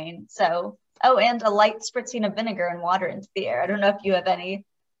frying? So, oh, and a light spritzing of vinegar and water into the air. I don't know if you have any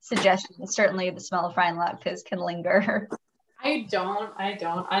suggestions. Certainly the smell of frying latkes can linger. I don't.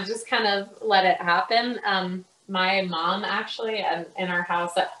 I just kind of let it happen. My mom actually, in our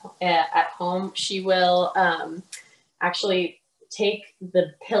house at home, she will actually take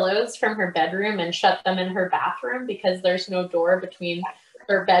the pillows from her bedroom and shut them in her bathroom because there's no door between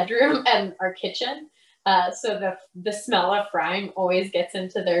her bedroom and our kitchen. So the smell of frying always gets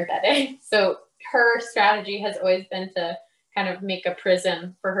into their bedding. So her strategy has always been to kind of make a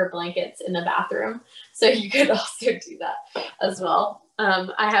prison for her blankets in the bathroom. So you could also do that as well.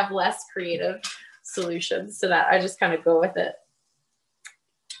 I have less creative solutions to that. I just kind of go with it.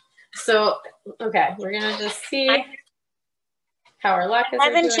 So, okay, we're gonna just see how our latkes are doing. I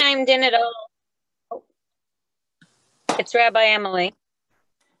haven't chimed in at all. It's Rabbi Emily.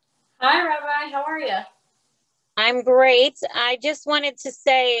 Hi, Rabbi. How are you? I'm great. I just wanted to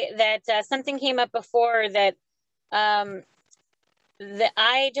say that something came up before that I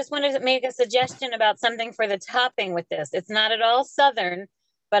just wanted to make a suggestion about something for the topping with this. It's not at all Southern,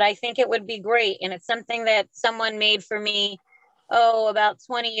 but I think it would be great. And it's something that someone made for me, about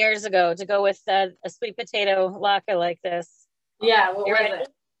 20 years ago to go with a sweet potato latke like this. Yeah, what was it?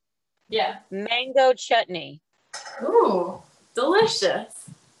 Yeah. Mango chutney. Ooh, delicious.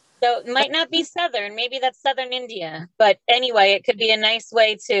 So it might not be Southern, maybe that's Southern India, but anyway, it could be a nice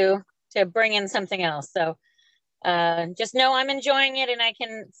way to bring in something else. So just know I'm enjoying it, and I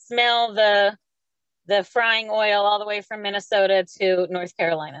can smell the frying oil all the way from Minnesota to North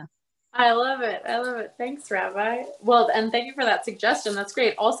Carolina. I love it. I love it. Thanks, Rabbi. Well, and thank you for that suggestion. That's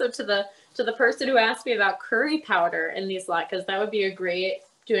great. Also to the person who asked me about curry powder in these latkes, that would be a great,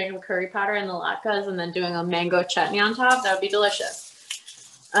 doing a curry powder in the latkes and then doing a mango chutney on top. That would be delicious.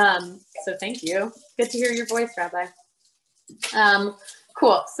 So thank you. Good to hear your voice, Rabbi.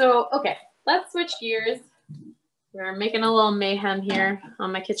 Cool. So, okay, let's switch gears. We're making a little mayhem here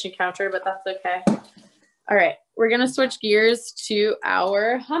on my kitchen counter, but that's okay. All right, we're gonna switch gears to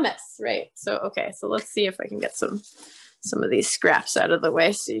our hummus, right? So, okay, so let's see if I can get some of these scraps out of the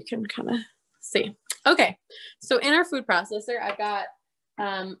way so you can kind of see. Okay, so in our food processor, I've got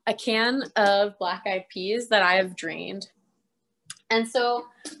a can of black-eyed peas that I have drained. And so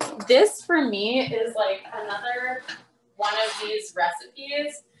this for me is like another one of these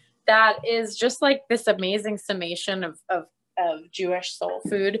recipes that is just like this amazing summation of Jewish soul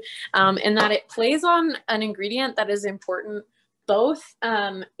food, in that it plays on an ingredient that is important both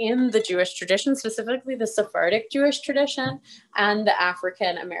in the Jewish tradition, specifically the Sephardic Jewish tradition, and the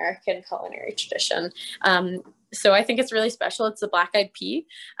African American culinary tradition. So I think it's really special. It's the black-eyed pea.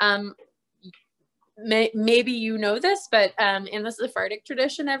 Maybe you know this, but in the Sephardic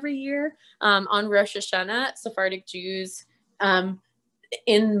tradition every year on Rosh Hashanah, Sephardic Jews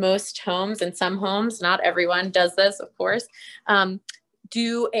in most homes, in some homes, not everyone does this, of course,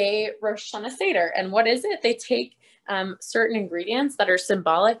 do a Rosh Hashanah Seder. And what is it? They take certain ingredients that are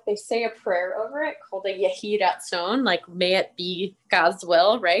symbolic. They say a prayer over it called a Yehi Ratzon, like may it be God's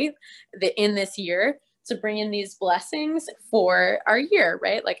will, right? In this year, to bring in these blessings for our year,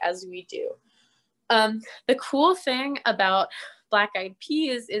 right? Like as we do. The cool thing about black-eyed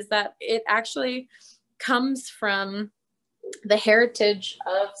peas is that it actually comes from the heritage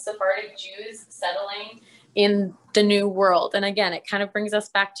of Sephardic Jews settling in the New World. And again, it kind of brings us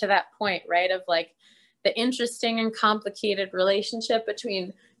back to that point, right? Of like the interesting and complicated relationship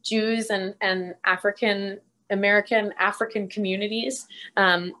between Jews and African communities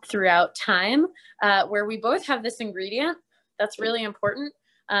throughout time, where we both have this ingredient that's really important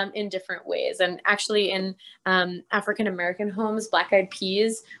in different ways. And actually in African American homes, black-eyed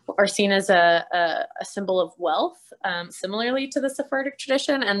peas are seen as a symbol of wealth, similarly to the Sephardic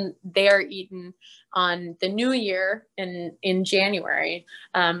tradition, and they are eaten on the new year in January,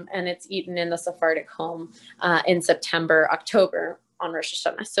 and it's eaten in the Sephardic home in September, October on Rosh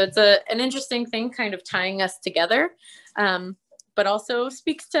Hashanah. So it's an interesting thing kind of tying us together, but also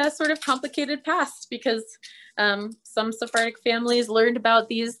speaks to a sort of complicated past, because some Sephardic families learned about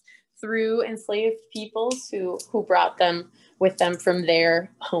these through enslaved peoples who brought them with them from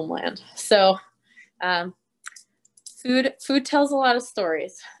their homeland. So food tells a lot of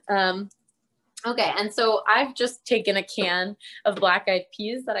stories. Okay, and so I've just taken a can of black-eyed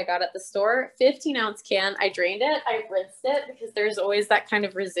peas that I got at the store, 15-ounce can. I drained it, I rinsed it, because there's always that kind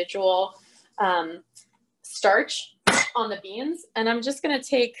of residual starch on the beans. And I'm just gonna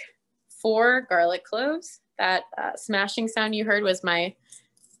take 4 garlic cloves. That smashing sound you heard was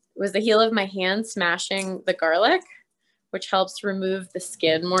the heel of my hand smashing the garlic, which helps remove the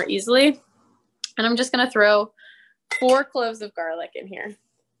skin more easily. And I'm just gonna throw 4 cloves of garlic in here.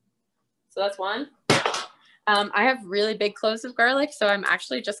 So that's 1. I have really big cloves of garlic, so I'm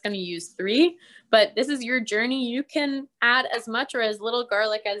actually just going to use 3, but this is your journey. You can add as much or as little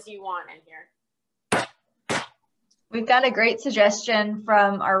garlic as you want in here. We've got a great suggestion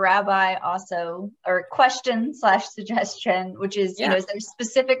from our rabbi also, or question/suggestion, which is, you know, is there a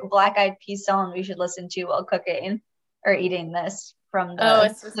specific black-eyed pea song we should listen to while cooking or eating this from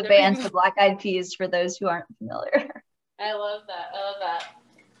the band The Black-Eyed Peas, for those who aren't familiar? I love that. I love that.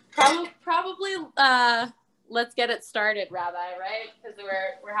 Probably let's get it started, Rabbi, right? Because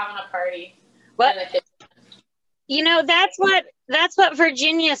we're having a party. What? You know, that's what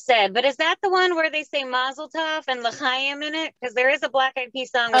Virginia said. But is that the one where they say Mazel Tov and L'chaim in it? Because there is a Black-Eyed Pea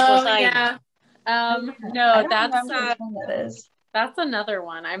song with L'chaim. Yeah. No, that's another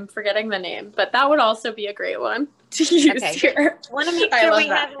one. I'm forgetting the name, but that would also be a great one to use here. Want to make sure we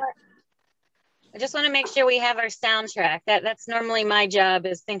have I just want to make sure we have our soundtrack. That's normally my job,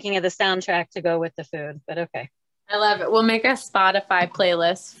 is thinking of the soundtrack to go with the food, but okay. I love it. We'll make a Spotify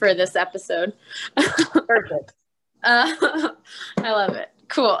playlist for this episode. Perfect. I love it.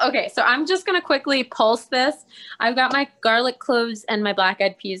 Cool. Okay, so I'm just going to quickly pulse this. I've got my garlic cloves and my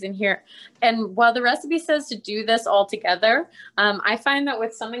black-eyed peas in here. And while the recipe says to do this all together, I find that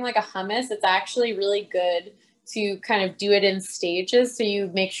with something like a hummus, it's actually really good to kind of do it in stages so you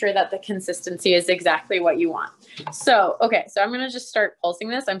make sure that the consistency is exactly what you want. So, okay, so I'm going to just start pulsing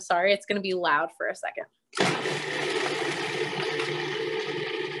this. I'm sorry, it's going to be loud for a second.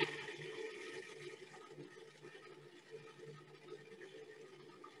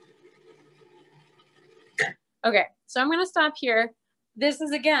 Okay, so I'm going to stop here. This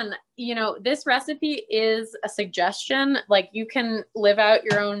is, again, you know, this recipe is a suggestion. Like, you can live out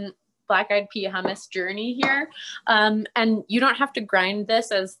your own black-eyed pea hummus journey here. And you don't have to grind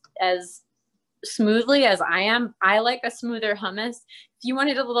this as smoothly as I am. I like a smoother hummus. If you want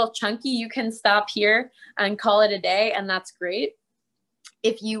it a little chunky, you can stop here and call it a day, and that's great.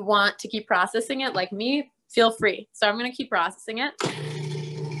 If you want to keep processing it like me, feel free. So I'm going to keep processing it.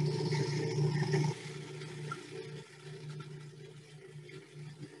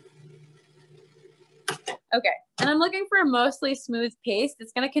 Okay, and I'm looking for a mostly smooth paste.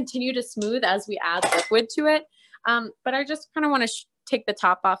 It's going to continue to smooth as we add liquid to it. But I just kind of want to take the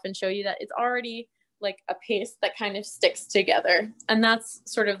top off and show you that it's already like a paste that kind of sticks together. And that's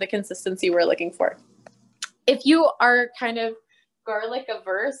sort of the consistency we're looking for. If you are kind of garlic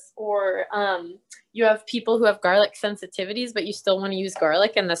averse, or you have people who have garlic sensitivities, but you still want to use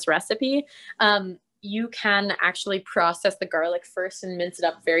garlic in this recipe, you can actually process the garlic first and mince it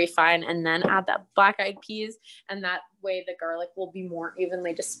up very fine, and then add that black-eyed peas. And that way the garlic will be more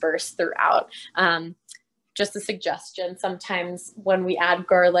evenly dispersed throughout. Just a suggestion, sometimes when we add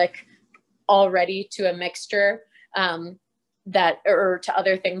garlic already to a mixture, or to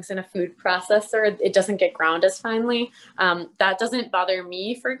other things in a food processor, it doesn't get ground as finely. That doesn't bother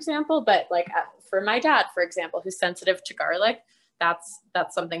me, for example, but like for my dad, for example, who's sensitive to garlic, that's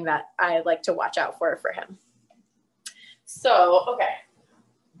something that I like to watch out for him. So, okay.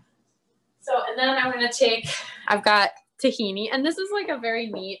 So, and then I'm going to take, I've got tahini, and this is like a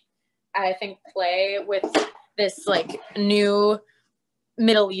very neat, I think, play with this like new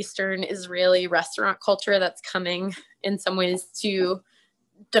Middle Eastern Israeli restaurant culture that's coming in some ways to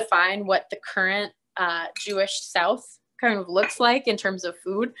define what the current Jewish South kind of looks like in terms of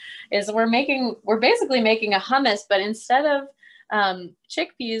food. Is we're basically making a hummus, but instead of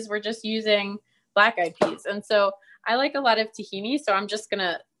chickpeas, we're just using black-eyed peas. And so I like a lot of tahini, so I'm just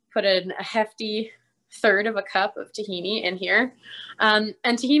gonna put a hefty third of a cup of tahini in here. And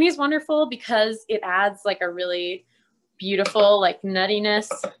tahini is wonderful because it adds like a really beautiful like nuttiness.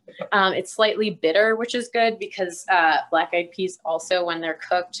 It's slightly bitter, which is good because black-eyed peas also, when they're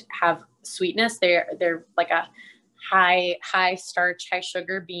cooked, have sweetness. They're like a high starch, high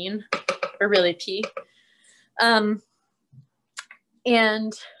sugar bean, or really pea.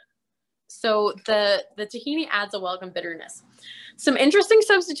 And so the tahini adds a welcome bitterness. Some interesting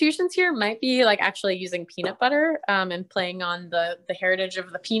substitutions here might be like actually using peanut butter and playing on the heritage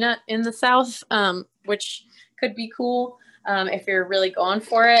of the peanut in the South, which could be cool if you're really going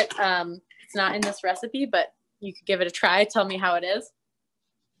for it. It's not in this recipe, but you could give it a try. Tell me how it is.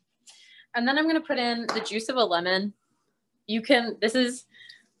 And then I'm going to put in the juice of a lemon.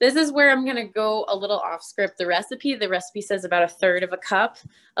 This is where I'm going to go a little off script. The recipe says about a third of a cup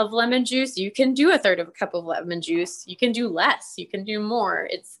of lemon juice. You can do a third of a cup of lemon juice. You can do less. You can do more.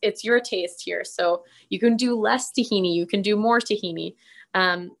 It's your taste here. So you can do less tahini. You can do more tahini.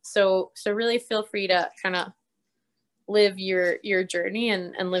 So really feel free to kind of live your journey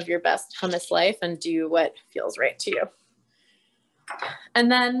and live your best hummus life and do what feels right to you. And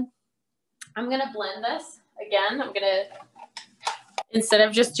then I'm going to blend this again. Instead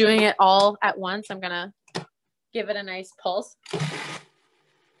of just doing it all at once, I'm going to give it a nice pulse.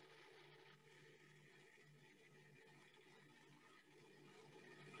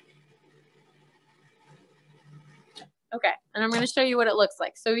 Okay, and I'm going to show you what it looks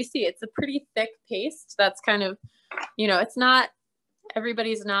like. So we see it's a pretty thick paste. That's kind of, you know, it's not,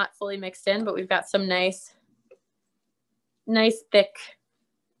 everybody's not fully mixed in, but we've got some nice thick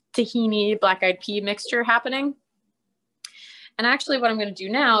tahini black-eyed pea mixture happening. And actually what I'm going to do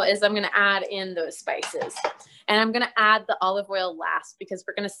now is I'm going to add in those spices, and I'm going to add the olive oil last because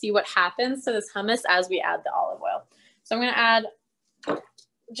we're going to see what happens to this hummus as we add the olive oil. So I'm going to add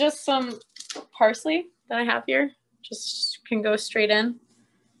just some parsley that I have here. Just can go straight in.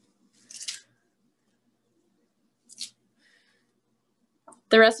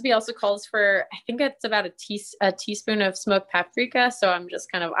 The recipe also calls for, I think it's about a teaspoon of smoked paprika. So I'm just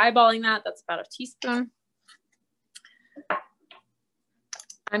kind of eyeballing that. That's about a teaspoon.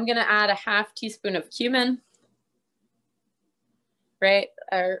 I'm going to add a half teaspoon of cumin, right?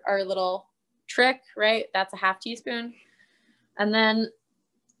 Our little trick, right? That's a half teaspoon. And then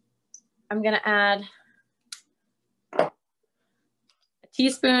I'm going to add a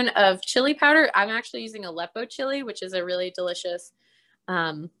teaspoon of chili powder. I'm actually using Aleppo chili, which is a really delicious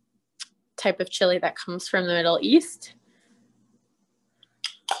type of chili that comes from the Middle East.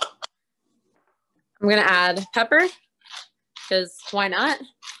 I'm going to add pepper, because why not?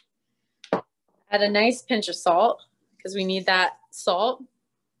 Add a nice pinch of salt, because we need that salt.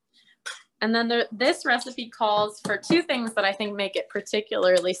 And then this recipe calls for two things that I think make it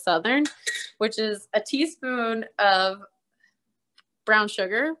particularly Southern, which is a teaspoon of brown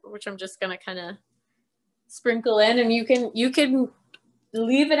sugar, which I'm just going to kind of sprinkle in, and you can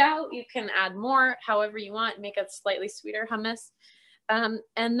leave it out. You can add more, however you want, make a slightly sweeter hummus. And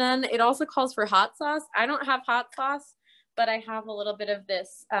then it also calls for hot sauce. I don't have hot sauce, but I have a little bit of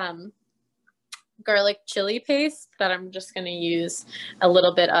this garlic chili paste that I'm just going to use a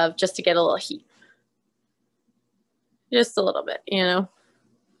little bit of just to get a little heat. Just a little bit, you know.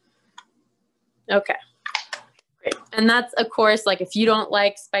 Okay, great. And that's, of course, like if you don't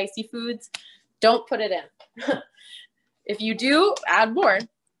like spicy foods, don't put it in. If you do, add more.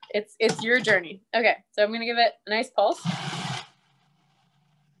 It's your journey. Okay, so I'm going to give it a nice pulse.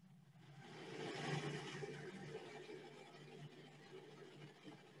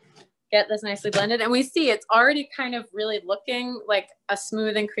 Get this nicely blended. And we see it's already kind of really looking like a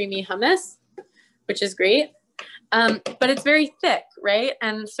smooth and creamy hummus, which is great. But it's very thick, right?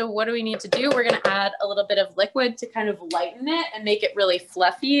 And so what do we need to do? We're going to add a little bit of liquid to kind of lighten it and make it really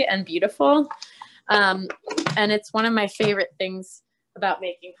fluffy and beautiful. And it's one of my favorite things about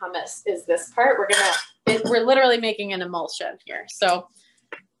making hummus is this part. We're literally making an emulsion here. So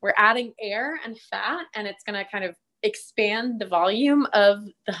we're adding air and fat, and it's going to kind of expand the volume of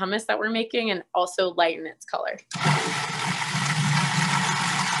the hummus that we're making and also lighten its color.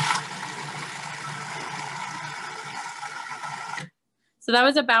 So that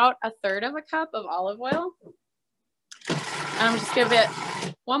was about 1/3 of a cup of olive oil. I'm just gonna give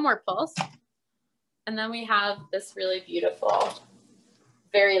it one more pulse. And then we have this really beautiful,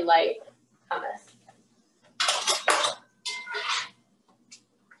 very light hummus.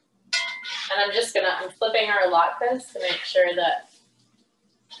 And I'm flipping our latkes to make sure that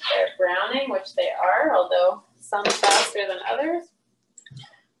they're browning, which they are, although some faster than others.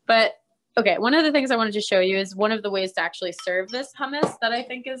 But okay, one of the things I wanted to show you is one of the ways to actually serve this hummus that I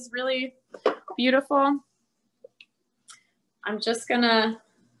think is really beautiful. I'm just gonna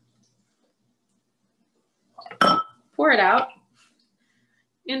pour it out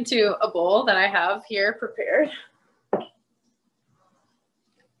into a bowl that I have here prepared.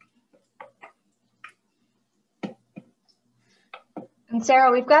 And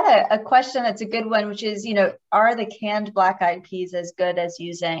Sarah, we've got a question that's a good one, which is, are the canned black-eyed peas as good as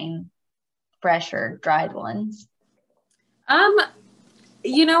using fresh or dried ones? I'm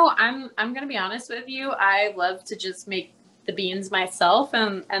gonna be honest with you. I love to just make the beans myself,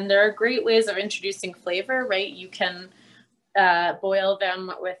 and there are great ways of introducing flavor, right? You can boil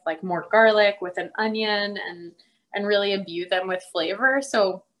them with like more garlic, with an onion, and really imbue them with flavor.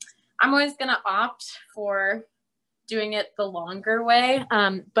 So I'm always gonna opt for doing it the longer way.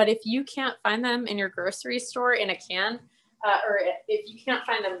 But if you can't find them in your grocery store in a can, or if you can't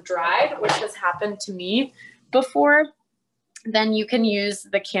find them dried, which has happened to me before, then you can use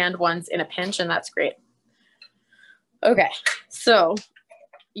the canned ones in a pinch, and that's great. Okay, so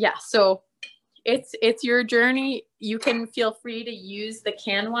yeah, so it's your journey. You can feel free to use the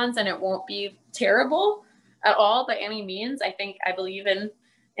canned ones, and it won't be terrible at all by any means. I believe in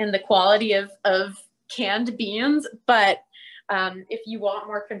the quality of canned beans, but if you want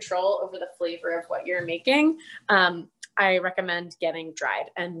more control over the flavor of what you're making, I recommend getting dried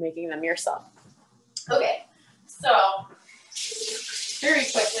and making them yourself. Okay, so very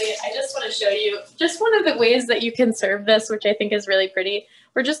quickly, I just want to show you just one of the ways that you can serve this, which I think is really pretty.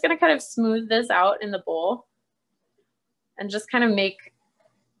 We're just going to kind of smooth this out in the bowl and just kind of make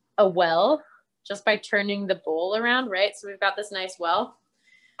a well just by turning the bowl around, right? So we've got this nice well.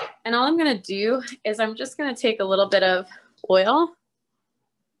 And all I'm going to do is I'm just going to take a little bit of oil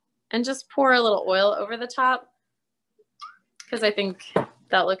and just pour a little oil over the top, because I think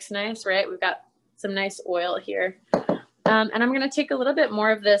that looks nice, right? We've got some nice oil here. And I'm going to take a little bit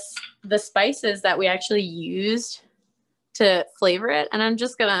more of the spices that we actually used to flavor it. And I'm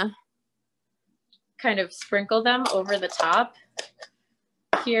just going to kind of sprinkle them over the top.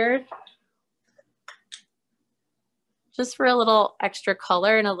 here just for a little extra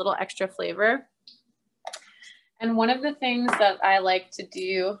color and a little extra flavor. And one of the things that I like to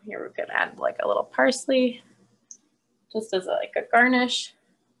do, here we're gonna add like a little parsley, just as like a garnish,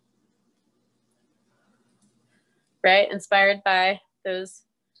 right? Inspired by those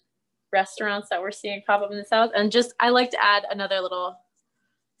restaurants that we're seeing pop up in the South. And just, I like to add another little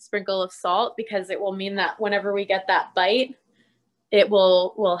sprinkle of salt because it will mean that whenever we get that bite, it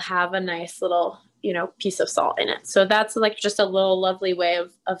will have a nice little, you know, piece of salt in it. So that's like just a little lovely way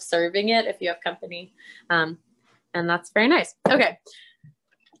of serving it if you have company. And that's very nice. Okay,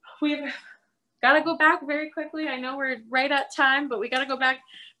 we've got to go back very quickly. I know we're right at time, but we got to go back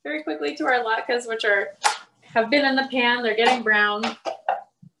very quickly to our latkes, which have been in the pan. They're getting brown,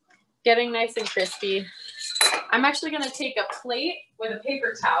 getting nice and crispy. I'm actually going to take a plate with a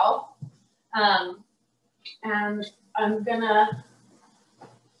paper towel, and I'm going to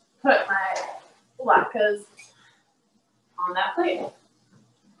put my latkes on that plate,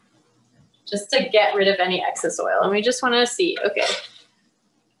 just to get rid of any excess oil. And we just want to see, okay,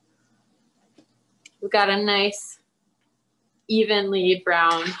 we've got a nice, evenly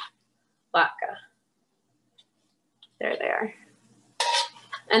brown latke. There they are.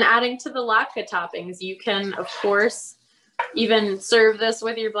 And adding to the latke toppings, you can, of course, even serve this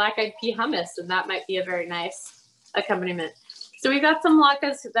with your black-eyed pea hummus, and that might be a very nice accompaniment. So we've got some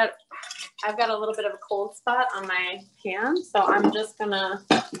latkes that I've got a little bit of a cold spot on my pan, so I'm just gonna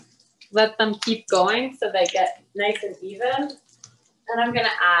let them keep going so they get nice and even. And I'm gonna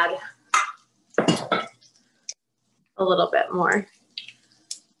add a little bit more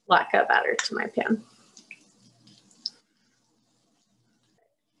latke batter to my pan.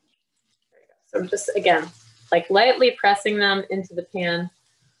 So just, again, like lightly pressing them into the pan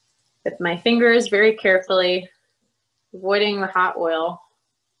with my fingers very carefully, avoiding the hot oil.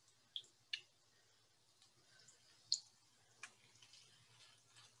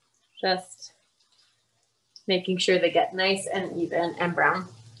 Just making sure they get nice and even and brown.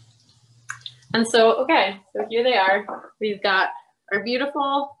 And so, okay, so here they are. We've got our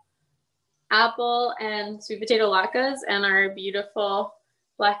beautiful apple and sweet potato latkes and our beautiful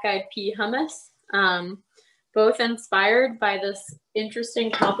black-eyed pea hummus, both inspired by this interesting,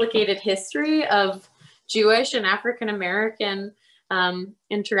 complicated history of Jewish and African-American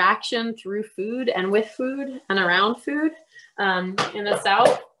interaction through food and with food and around food in the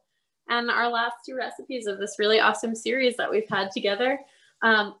South. And our last two recipes of this really awesome series that we've had together.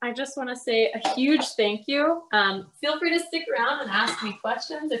 I just want to say a huge thank you. Feel free to stick around and ask me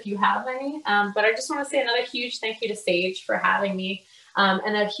questions if you have any. But I just want to say another huge thank you to SAJE for having me.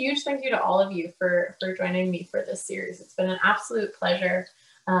 And a huge thank you to all of you for joining me for this series. It's been an absolute pleasure.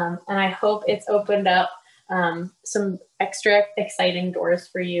 And I hope it's opened up some extra exciting doors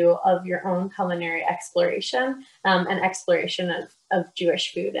for you of your own culinary exploration and exploration of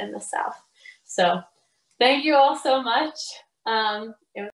Jewish food in the South. So thank you all so much.